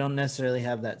 so you don't necessarily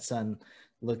have that sun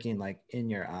looking like in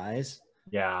your eyes.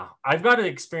 Yeah, I've got to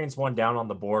experience one down on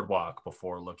the boardwalk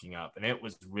before looking up, and it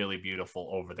was really beautiful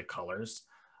over the colors.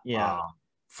 Yeah. Uh,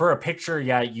 for a picture,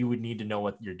 yeah, you would need to know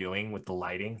what you're doing with the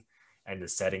lighting and the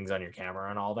settings on your camera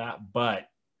and all that. But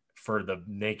for the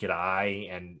naked eye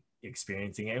and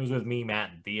experiencing it, it was with me,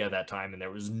 Matt, and Thea that time, and there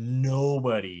was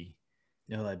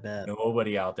Oh, I bet.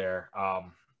 nobody out there.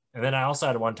 And then I also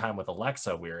had one time with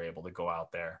Alexa, we were able to go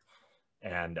out there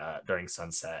and during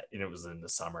sunset, and it was in the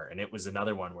summer, and it was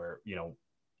another one where, you know,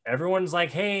 everyone's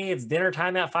like, hey, it's dinner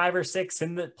time at 5 or 6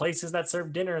 in the places that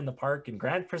serve dinner in the park, and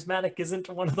Grand Prismatic isn't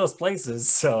one of those places.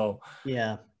 So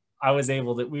Yeah.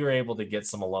 we were able to get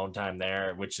some alone time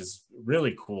there, which is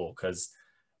really cool because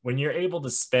when you're able to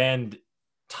spend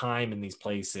time in these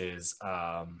places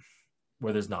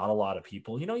where there's not a lot of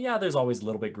people, yeah, there's always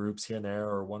little bit groups here and there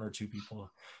or one or two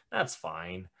people. That's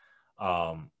fine.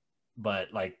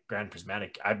 But like Grand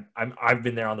Prismatic, I've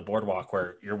been there on the boardwalk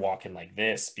where you're walking like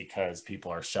this because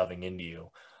people are shoving into you.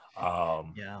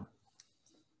 Yeah.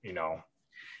 You know,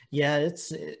 Yeah, it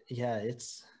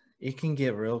can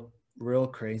get real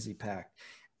crazy packed.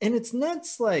 And it's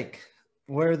nuts like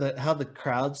how the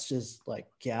crowds just like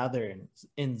gather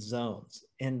in zones.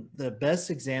 And the best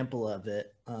example of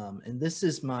it, and this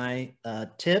is my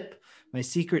my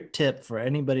secret tip for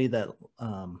anybody that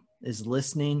is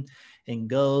listening and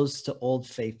goes to Old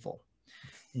Faithful.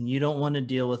 And you don't want to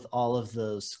deal with all of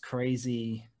those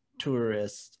crazy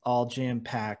tourists all jam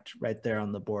packed right there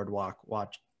on the boardwalk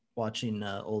watching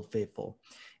Old Faithful,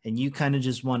 and you kind of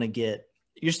just want to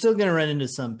you're still going to run into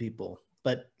some people,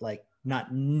 but like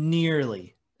not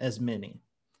nearly as many.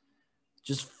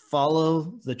 Just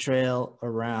follow the trail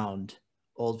around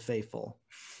Old Faithful.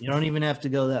 You don't even have to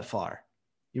go that far.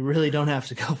 You really don't have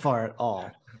to go far at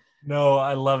all. no,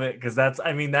 I love it because that's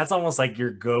almost like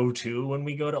your go-to when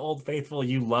we go to Old Faithful.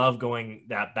 You love going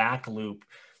that back loop.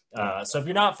 So if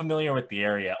you're not familiar with the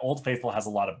area, Old Faithful has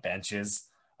a lot of benches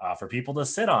for people to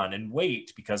sit on and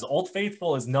wait because Old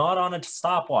Faithful is not on a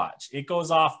stopwatch. It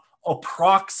goes off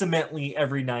approximately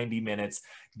every 90 minutes,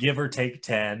 give or take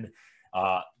 10.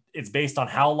 It's based on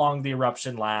how long the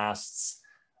eruption lasts.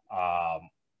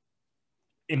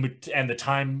 And the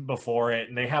time before it,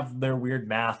 and they have their weird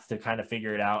math to kind of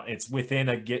figure it out. It's within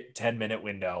a 10-minute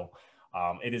window.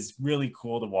 It is really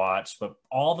cool to watch, but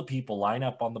all the people line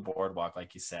up on the boardwalk,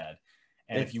 like you said.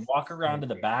 And if you walk around to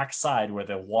the back side where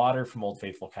the water from Old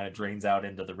Faithful kind of drains out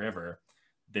into the river,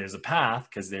 there's a path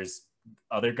because there's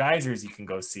other geysers you can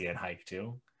go see and hike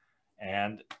to.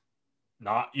 And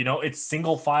it's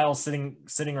single file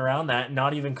sitting around that,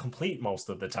 not even complete most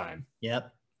of the time.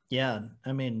 Yep. Yeah,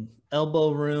 I mean,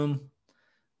 elbow room,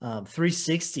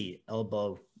 360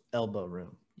 elbow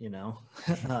room,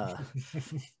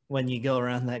 when you go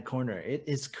around that corner. It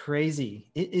is crazy.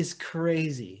 It is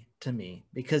crazy to me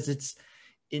because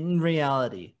in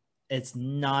reality, it's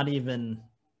not even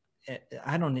a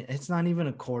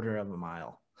quarter of a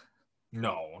mile.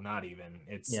 No, not even.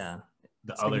 It's the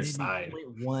it's other like side.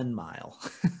 1 mile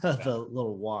of a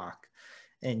little walk.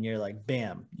 And you're like,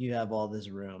 bam, you have all this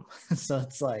room. So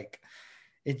it's like,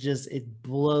 it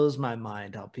blows my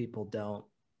mind how people don't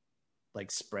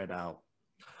like spread out.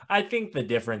 I think the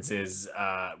difference is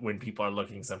when people are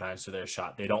looking sometimes for their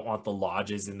shot, they don't want the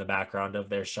lodges in the background of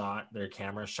their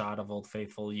camera shot of Old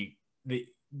Faithful. The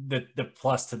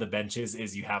plus to the benches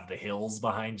is you have the hills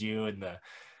behind you and the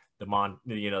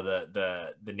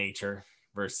nature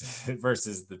versus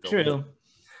the building. True,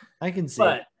 I can see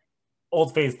but it.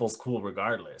 Old Faithful's cool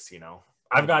regardless.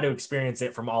 I've got to experience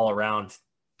it from all around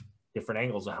different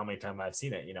angles of how many times I've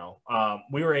seen it.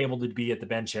 We were able to be at the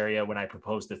bench area when I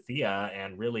proposed to Thea,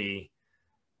 and really,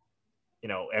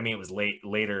 it was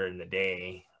later in the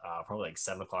day, probably like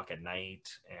 7 o'clock at night,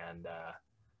 and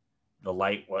the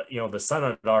light the sun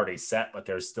had already set, but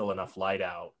there's still enough light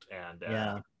out,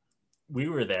 and we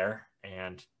were there,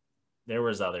 and there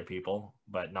was other people,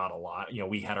 but not a lot.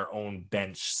 We had our own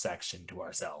bench section to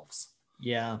ourselves.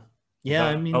 Yeah.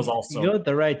 I mean, was also, you go at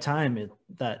the right time,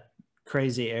 that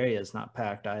crazy area is not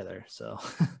packed either. So,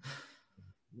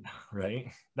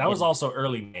 right. That was also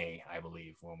early May, I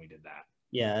believe, when we did that.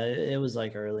 Yeah, it was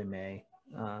like early May.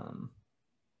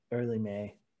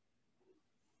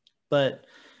 But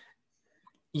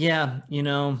yeah,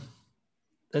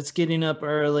 that's getting up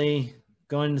early,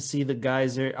 going to see the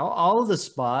geyser. All of the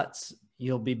spots,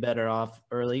 you'll be better off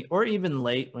early or even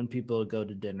late when people go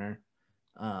to dinner.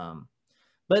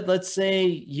 But let's say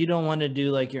you don't want to do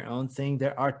like your own thing.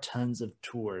 There are tons of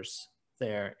tours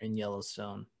there in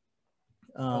Yellowstone.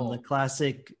 The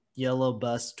classic yellow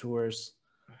bus tours.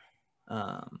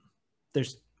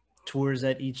 There's tours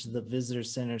at each of the visitor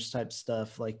centers type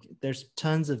stuff. Like there's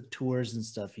tons of tours and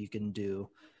stuff you can do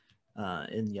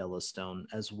in Yellowstone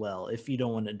as well if you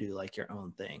don't want to do like your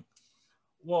own thing.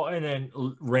 Well, and then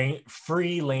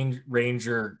free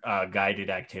ranger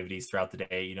guided activities throughout the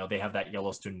day. They have that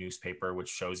Yellowstone newspaper, which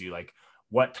shows you like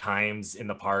what times in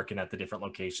the park and at the different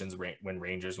locations when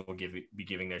rangers will be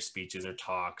giving their speeches or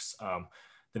talks.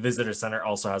 The visitor center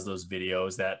also has those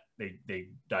videos that they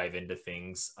dive into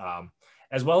things,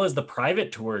 as well as the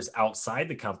private tours outside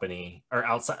the company or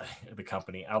outside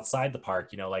the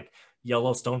park, like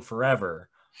Yellowstone Forever.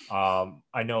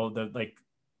 I know that like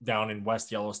down in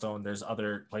West Yellowstone, there's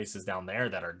other places down there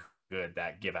that are good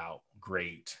that give out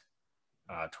great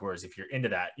tours if you're into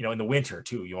that. In the winter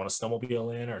too. You want to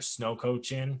snowmobile in or snow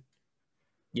coach in?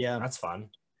 Yeah. That's fun.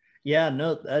 Yeah,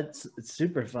 no, it's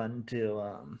super fun too.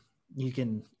 You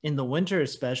can, in the winter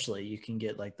especially, you can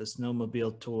get like the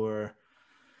snowmobile tour,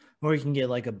 or you can get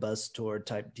like a bus tour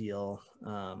type deal.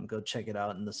 Go check it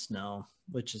out in the snow,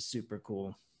 which is super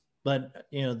cool. But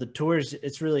the tours,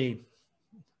 it's really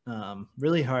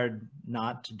hard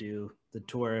not to do the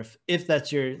tour if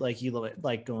that's your, like, you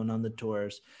like going on the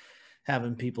tours,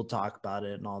 having people talk about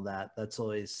it and all that. That's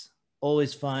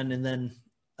always fun. And then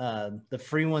the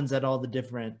free ones at all the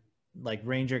different, like,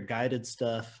 ranger guided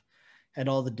stuff at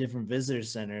all the different visitor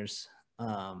centers.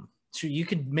 So you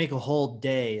could make a whole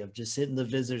day of just hitting the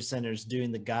visitor centers,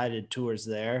 doing the guided tours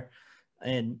there,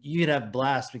 and you could have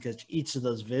blast because each of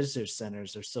those visitor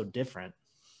centers are so different.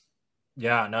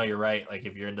 Yeah, no, you're right. Like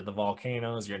if you're into the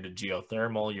volcanoes, you're into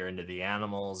geothermal, you're into the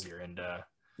animals, you're into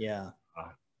Yeah. uh,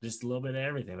 just a little bit of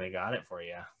everything. They got it for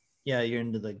you. Yeah, you're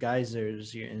into the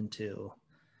geysers, you're into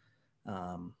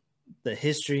um, the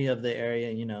history of the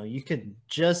area. You could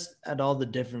just at all the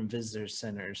different visitor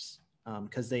centers,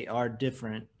 because they are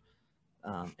different.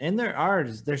 And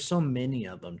there's so many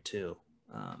of them too.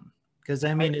 Because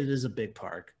I mean, it is a big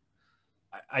park.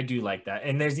 I do like that.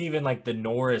 And there's even like the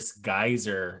Norris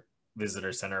Geyser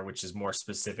Visitor Center, which is more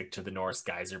specific to the Norris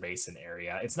Geyser Basin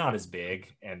area. It's not as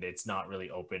big and it's not really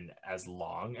open as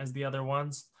long as the other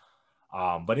ones,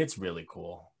 but it's really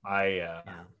cool. Yeah.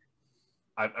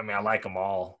 I mean, I like them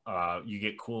all.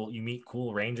 You meet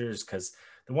cool rangers because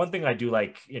the one thing I do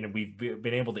like, we've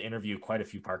been able to interview quite a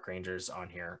few park rangers on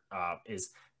here,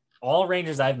 is all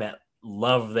rangers I've met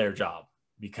love their job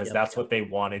because Yep. that's what they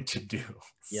wanted to do.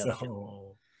 Yep.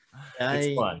 So it's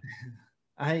I fun,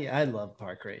 I love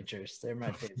park rangers. They're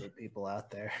my favorite people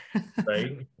out there.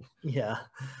 right? Yeah.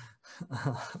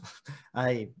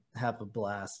 I have a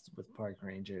blast with park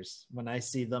rangers. When I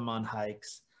see them on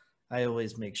hikes, I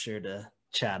always make sure to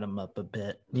chat them up a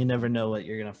bit. You never know what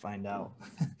you're going to find out.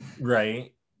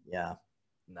 Right. Yeah.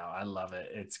 No, I love it.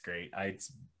 It's great.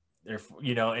 They're,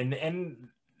 and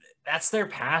that's their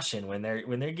passion when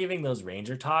they're giving those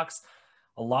ranger talks.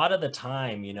 A lot of the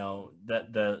time,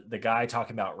 the guy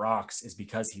talking about rocks is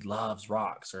because he loves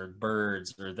rocks or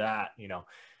birds or that,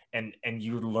 and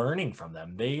you're learning from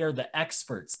them. They are the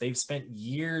experts. They've spent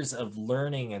years of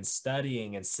learning and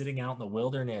studying and sitting out in the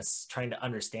wilderness trying to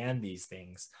understand these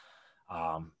things,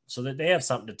 so that they have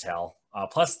something to tell.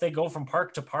 Plus, they go from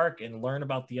park to park and learn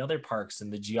about the other parks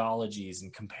and the geologies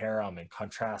and compare them and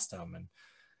contrast them. And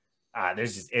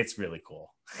it's really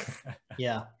cool.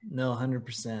 Yeah. No,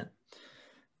 100%.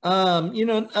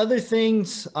 Other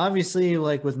things, obviously,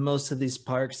 like with most of these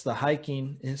parks, the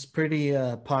hiking is pretty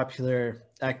popular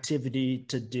activity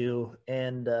to do,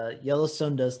 and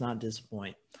Yellowstone does not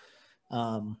disappoint.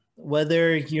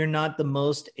 Whether you're not the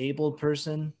most able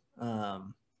person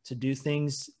to do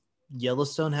things,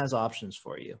 Yellowstone has options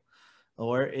for you.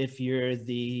 Or if you're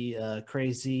the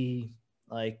crazy,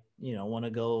 like, want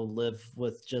to go live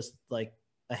with just like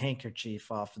a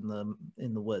handkerchief off in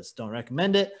the woods, don't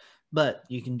recommend it, but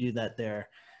you can do that there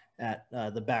at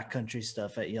the backcountry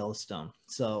stuff at Yellowstone.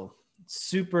 So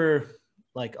super,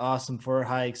 like, awesome for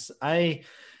hikes. I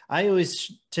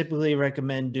always typically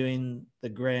recommend doing the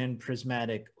Grand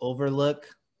Prismatic Overlook,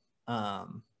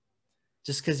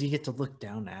 just because you get to look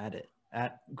down at it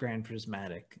at Grand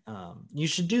Prismatic. You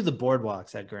should do the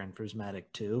boardwalks at Grand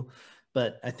Prismatic too,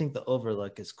 but I think the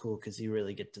Overlook is cool because you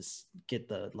really get to get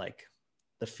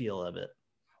the feel of it.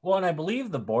 Well, and I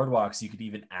believe the boardwalks you could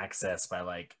even access by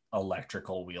like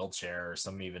electrical wheelchair or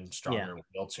some even stronger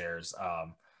wheelchairs.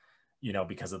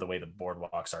 Because of the way the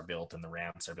boardwalks are built and the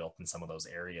ramps are built in some of those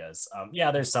areas.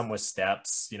 Yeah, there's some with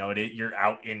steps. You're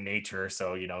out in nature,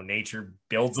 so nature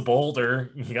builds a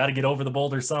boulder. You got to get over the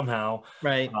boulder somehow.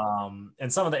 Right.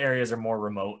 And some of the areas are more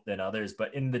remote than others,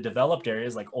 but in the developed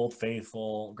areas like Old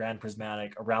Faithful, Grand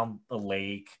Prismatic, around the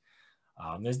lake,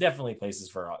 there's definitely places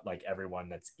for like everyone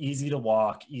that's easy to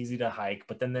walk, easy to hike.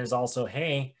 But then there's also,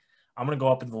 hey, I'm going to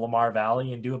go up into the Lamar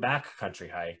Valley and do a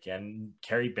backcountry hike and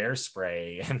carry bear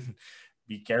spray and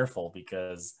be careful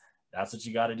because that's what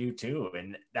you got to do too.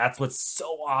 And that's what's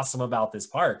so awesome about this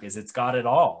park is it's got it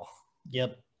all.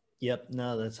 Yep.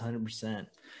 No, that's 100%.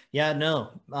 Yeah,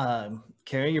 no,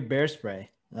 carry your bear spray.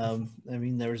 I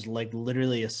mean, there was like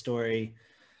literally a story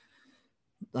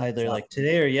either like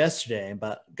today or yesterday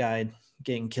about a guy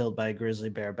getting killed by a grizzly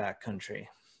bear backcountry.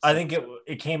 I think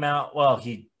it came out, well,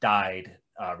 he died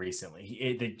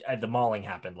recently. The mauling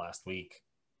happened last week.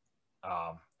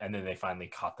 And then they finally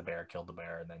caught the bear, killed the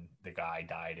bear, and then the guy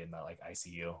died in the like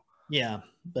ICU. Yeah,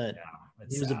 but Yeah,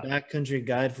 he was sad. A backcountry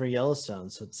guide for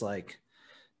Yellowstone, so it's like,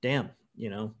 damn,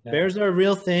 Yeah. Bears are a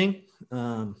real thing.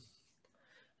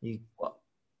 You,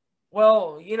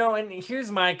 Well, and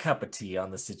here's my cup of tea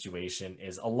on the situation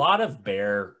is a lot of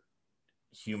bear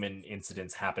human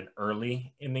incidents happen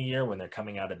early in the year when they're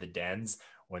coming out of the dens,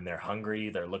 when they're hungry,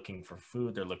 they're looking for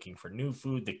food, they're looking for new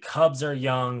food. The cubs are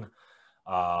young,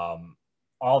 um,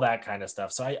 all that kind of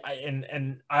stuff. So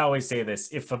and I always say this: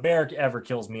 if a bear ever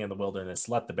kills me in the wilderness,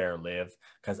 let the bear live,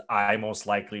 because I most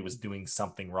likely was doing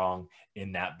something wrong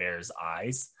in that bear's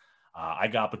eyes. I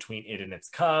got between it and its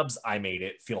cubs. I made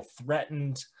it feel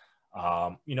threatened.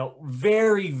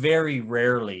 Very, very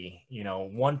rarely,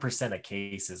 1% of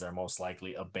cases are most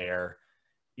likely a bear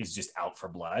is just out for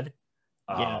blood.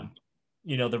 yeah, Um,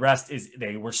 the rest is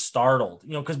they were startled,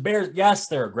 because bears, yes,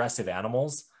 they're aggressive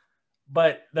animals,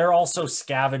 but they're also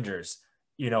scavengers.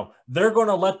 They're going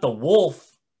to let the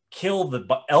wolf kill the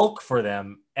elk for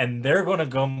them, and they're going to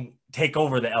go take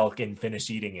over the elk and finish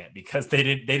eating it because they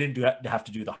didn't have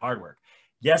to do the hard work.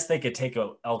 Yes, they could take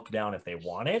a elk down if they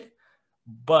wanted,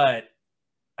 but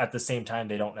at the same time,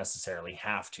 they don't necessarily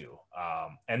have to.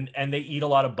 And they eat a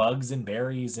lot of bugs and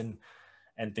berries and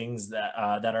things that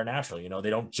are natural. They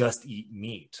don't just eat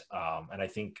meat. And I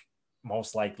think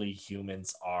most likely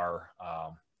humans are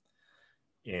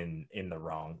in the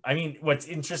wrong. I mean, what's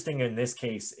interesting in this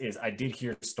case is I did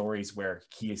hear stories where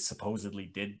he supposedly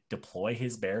did deploy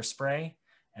his bear spray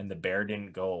and the bear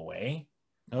didn't go away.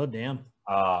 oh damn,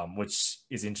 Which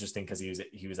is interesting because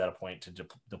he was at a point to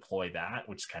deploy that,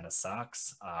 which kind of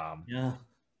sucks. yeah,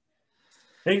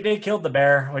 They killed the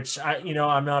bear, which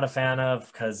I'm not a fan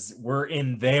of because we're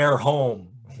in their home,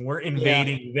 we're yeah,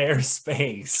 invading their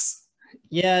space.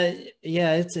 yeah,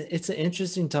 yeah. It's an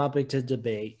interesting topic to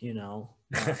debate.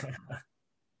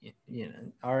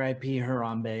 R.I.P.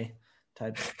 Harambe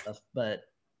type stuff, but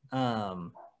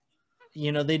um,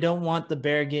 they don't want the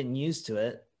bear getting used to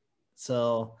it.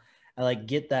 So I like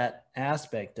get that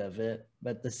aspect of it,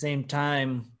 but at the same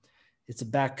time, it's a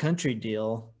backcountry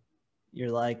deal.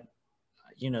 You're like,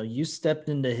 you stepped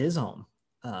into his home.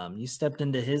 You stepped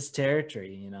into his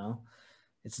territory.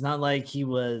 It's not like he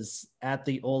was at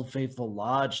the Old Faithful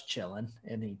Lodge chilling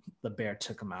and the bear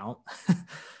took him out. uh,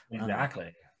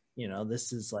 Exactly.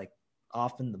 this is like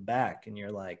off in the back, and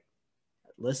you're like,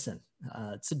 listen,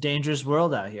 it's a dangerous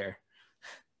world out here.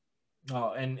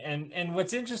 Oh, and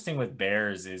what's interesting with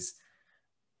bears is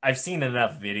I've seen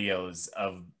enough videos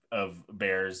of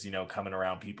bears, coming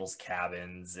around people's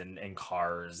cabins and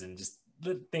cars and just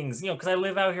the things, because I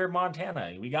live out here in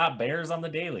Montana. We got bears on the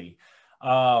daily.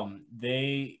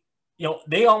 They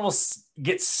almost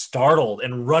get startled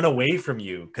and run away from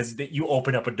you because you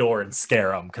open up a door and scare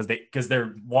them because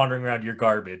they're wandering around your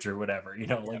garbage or whatever,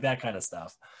 like that kind of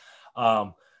stuff.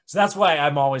 So that's why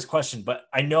I'm always questioned. But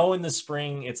I know in the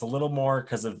spring it's a little more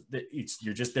because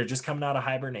they're just coming out of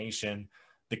hibernation.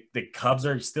 The cubs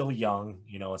are still young.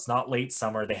 It's not late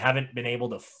summer. They haven't been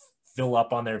able to fill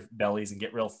up on their bellies and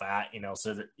get real fat.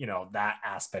 So that that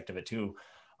aspect of it too.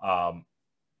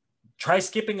 Try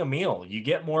skipping a meal. You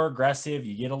get more aggressive.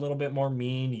 You get a little bit more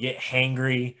mean. You get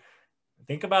hangry.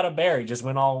 Think about a bear. He just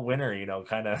went all winter,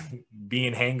 kind of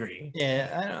being hangry.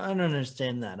 Yeah, I don't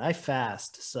understand that. I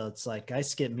fast, so it's like I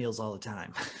skip meals all the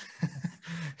time.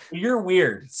 You're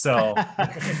weird. So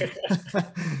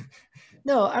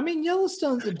No, I mean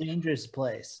Yellowstone's a dangerous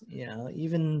place,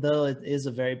 even though it is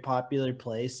a very popular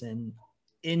place and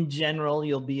in general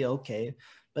you'll be okay,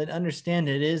 but understand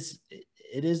it is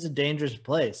a dangerous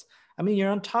place. I mean,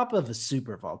 you're on top of a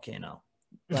super volcano.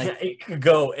 Like, it could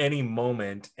go any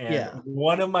moment. And yeah.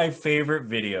 one of my favorite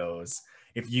videos,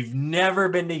 if you've never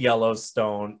been to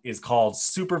Yellowstone, is called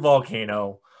Super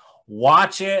Volcano.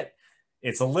 Watch it.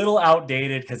 It's a little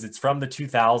outdated because it's from the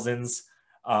 2000s.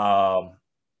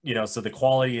 So the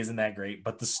quality isn't that great,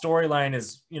 but the storyline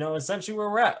is, essentially where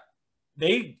we're at.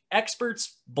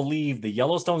 Experts believe the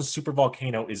Yellowstone super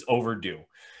volcano is overdue.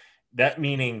 That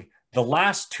meaning the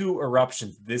last two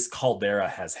eruptions this caldera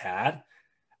has had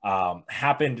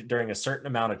happened during a certain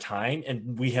amount of time,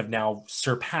 and we have now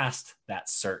surpassed that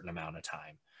certain amount of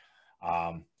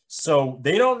time. So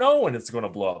they don't know when it's going to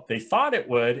blow up. They thought it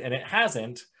would, and it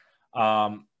hasn't.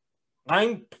 I'm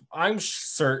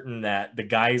certain that the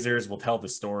geysers will tell the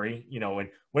story.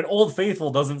 When Old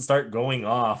Faithful doesn't start going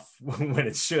off when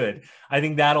it should, I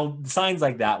think signs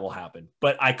like that will happen.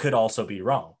 But I could also be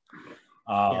wrong.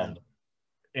 Yeah.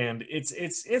 And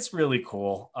it's really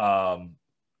cool.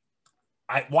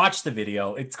 I watched the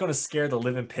video. It's going to scare the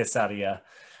living piss out of you.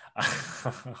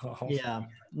 Yeah.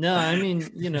 No, I mean,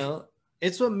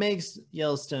 it's what makes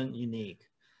Yellowstone unique,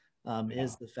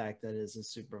 is the fact that it's a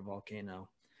super volcano.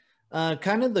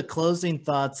 Kind of the closing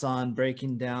thoughts on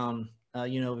breaking down,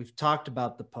 we've talked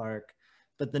about the park.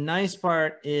 But the nice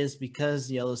part is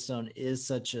because Yellowstone is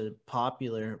such a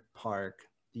popular park,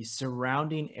 the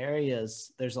surrounding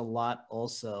areas, there's a lot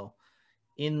also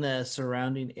in the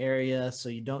surrounding area. So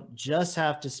you don't just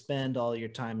have to spend all your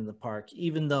time in the park,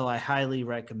 even though I highly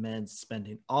recommend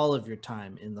spending all of your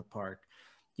time in the park.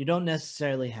 You don't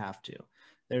necessarily have to.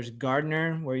 There's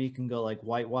Gardner, where you can go like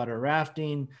whitewater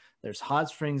rafting. There's hot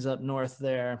springs up north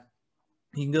there.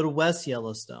 You can go to West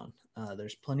Yellowstone.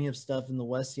 There's plenty of stuff in the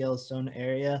West Yellowstone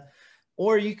area.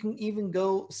 Or you can even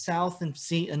go south and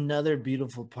see another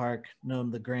beautiful park known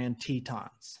the Grand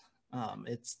Tetons.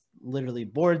 It's literally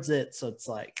boards it, so it's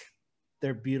like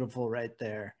they're beautiful right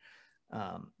there.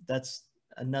 That's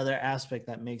another aspect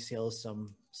that makes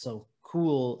Yellowstone so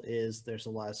cool is there's a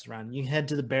lot surrounding. You can head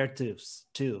to the Beartooths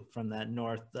too from that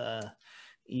north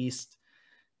east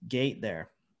gate there.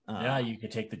 Yeah, you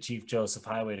could take the Chief Joseph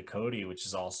Highway to Cody, which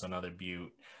is also another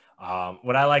beaut.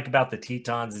 What I like about the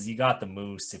Tetons is you got the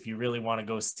moose. If you really want to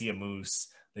go see a moose,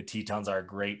 the Tetons are a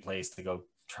great place to go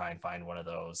try and find one of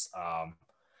those.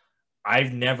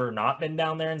 I've never not been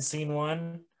down there and seen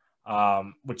one,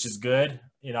 which is good.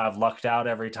 You know, I've lucked out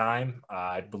every time.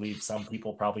 I believe some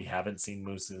people probably haven't seen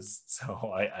mooses,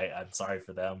 so I'm sorry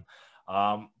for them.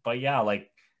 But yeah,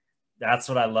 like that's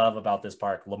what I love about this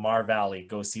park. Lamar Valley,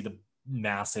 go see the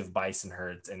massive bison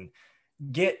herds and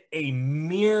get a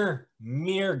mere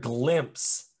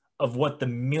glimpse of what the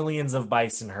millions of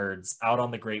bison herds out on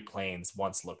the Great Plains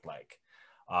once looked like.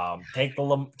 Take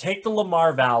the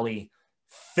Lamar Valley,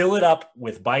 fill it up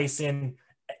with bison,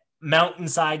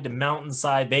 mountainside to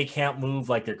mountainside. They can't move,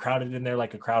 like they're crowded in there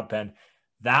like a crowd pen.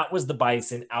 That was the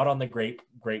bison out on the Great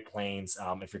Plains.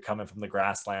 If you're coming from the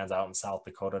grasslands out in South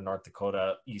Dakota, North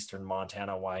Dakota, Eastern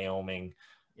Montana, Wyoming,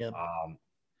 Yep.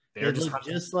 They're just look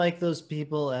just like those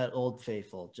people at Old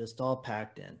Faithful, just all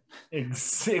packed in.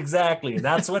 Exactly.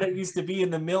 That's what it used to be in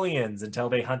the millions until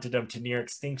they hunted them to near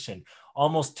extinction.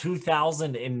 Almost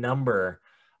 2,000 in number.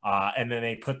 And then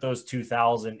they put those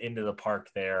 2,000 into the park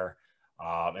there.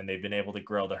 And they've been able to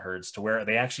grow the herds to where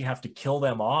they actually have to kill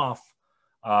them off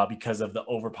because of the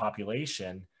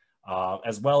overpopulation,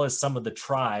 as well as some of the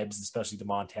tribes, especially the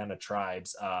Montana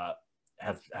tribes,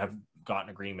 have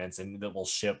gotten agreements and that will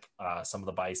ship some of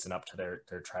the bison up to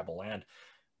their tribal land.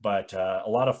 But a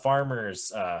lot of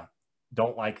farmers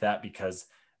don't like that because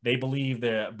they believe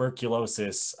the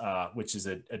tuberculosis, which is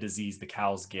a disease the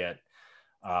cows get,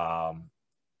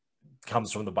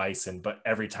 comes from the bison. But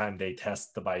every time they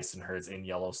test the bison herds in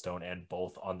Yellowstone and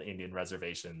both on the Indian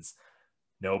reservations,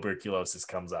 no tuberculosis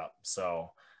comes up.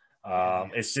 So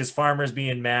it's just farmers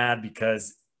being mad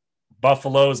because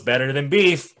buffalo's better than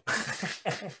beef.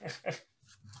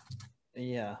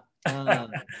 Yeah.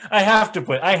 I have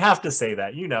to say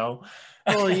that, you know.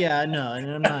 Well, yeah, no,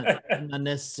 and I'm not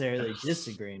necessarily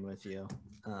disagreeing with you.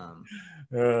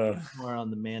 More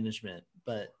on the management,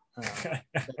 but that's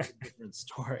a different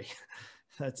story.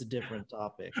 That's a different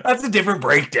topic. That's a different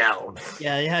breakdown.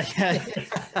 Yeah.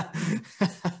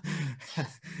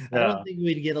 I don't think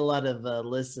we'd get a lot of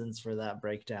listens for that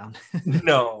breakdown.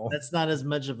 No. That's not as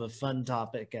much of a fun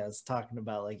topic as talking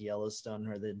about like Yellowstone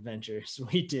or the adventures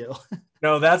we do.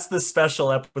 No, that's the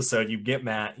special episode. You get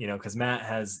Matt, you know, because Matt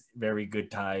has very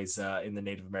good ties in the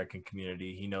Native American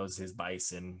community. He knows his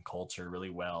bison culture really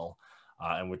well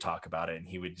and would talk about it. And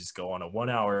he would just go on a 1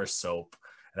 hour soap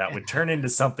that would turn into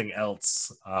something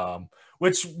else,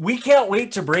 which we can't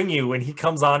wait to bring you when he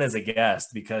comes on as a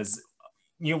guest because,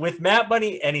 you know, with Matt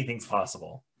Bunny, anything's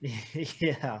possible.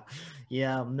 Yeah.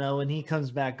 No, when he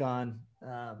comes back on,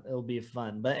 it'll be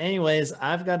fun. But anyways,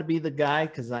 I've got to be the guy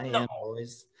because I am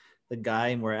always the guy,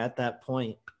 and we're at that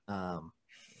point.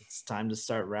 It's time to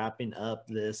start wrapping up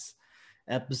this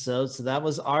episode. So that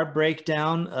was our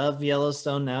breakdown of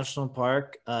Yellowstone National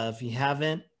Park. If you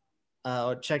haven't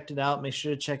checked it out, make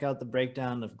sure to check out the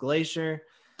breakdown of Glacier.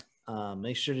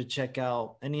 Make sure to check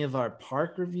out any of our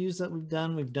park reviews that we've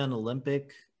done. We've done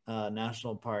Olympic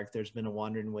National Park. There's been a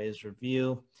Wandering Ways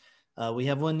review. We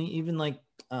have one even like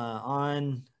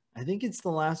on, I think it's the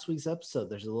last week's episode.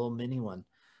 There's a little mini one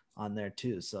on there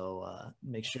too. So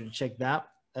make sure to check that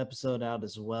episode out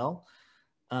as well.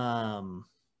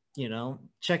 You know,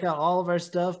 check out all of our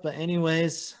stuff. But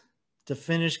anyways, to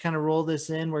finish, kind of roll this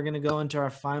in, we're going to go into our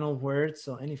final words.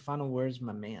 So any final words,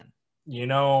 my man? You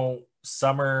know,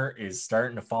 summer is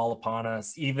starting to fall upon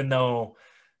us, even though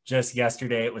just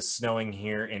yesterday it was snowing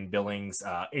here in Billings,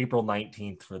 April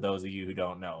 19th, for those of you who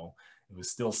don't know. It was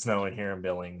still snowing here in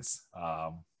Billings.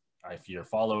 If you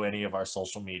follow any of our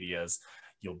social medias,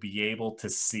 you'll be able to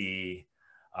see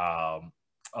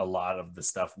a lot of the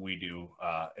stuff we do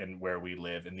and where we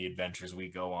live and the adventures we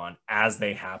go on as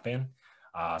they happen.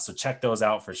 So check those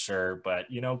out for sure. But,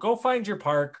 go find your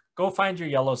park, go find your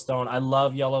Yellowstone. I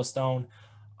love Yellowstone.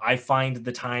 I find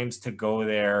the times to go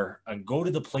there and go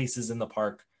to the places in the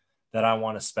park that I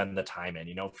want to spend the time in.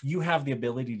 If you have the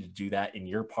ability to do that in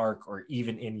your park or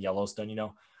even in Yellowstone,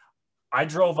 I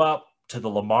drove up to the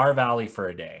Lamar Valley for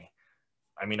a day.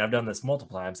 I mean, I've done this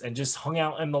multiple times and just hung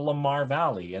out in the Lamar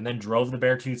Valley and then drove the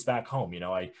Beartooths back home.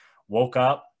 I woke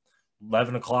up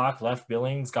 11 o'clock, left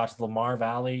Billings, got to the Lamar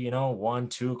Valley, 1,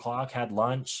 2 o'clock, had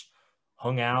lunch,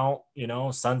 hung out,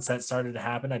 sunset started to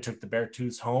happen. I took the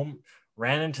Beartooths home,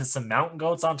 ran into some mountain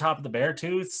goats on top of the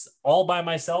Beartooths all by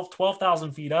myself,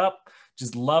 12,000 feet up,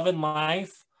 just loving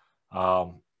life.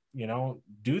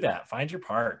 Do that. Find your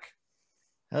park.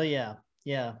 Hell yeah.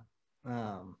 Yeah.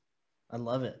 I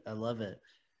love it. I love it.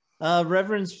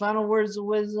 Reverend's final words of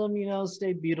wisdom,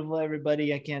 stay beautiful,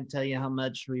 everybody. I can't tell you how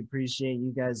much we appreciate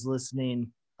you guys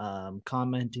listening,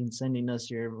 commenting, sending us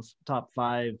your top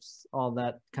fives, all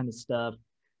that kind of stuff.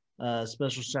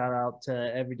 Special shout out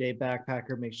to Everyday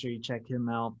Backpacker. Make sure you check him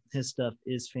out. His stuff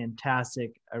is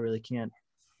fantastic. I really can't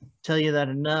tell you that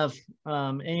enough.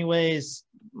 Anyways,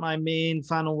 my main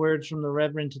final words from the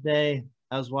Reverend today.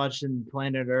 I was watching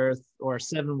Planet Earth or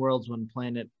Seven Worlds One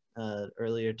Planet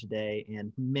earlier today,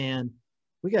 and man,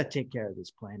 we got to take care of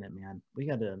this planet, man. We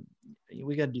got to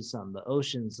do something. The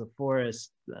oceans, the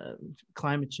forests,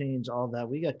 climate change, all that.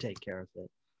 We got to take care of it.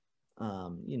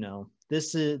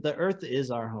 This is the Earth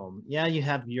is our home. Yeah, you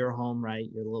have your home, right?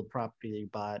 Your little property that you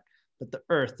bought, but the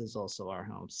Earth is also our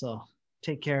home. So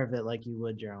take care of it like you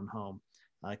would your own home,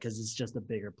 because it's just a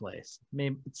bigger place.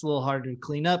 Maybe it's a little harder to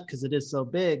clean up because it is so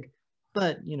big,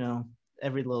 but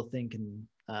every little thing can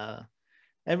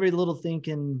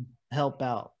help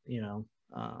out.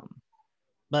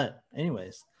 But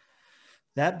anyways,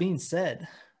 that being said,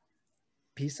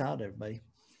 peace out, everybody.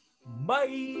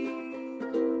 Bye.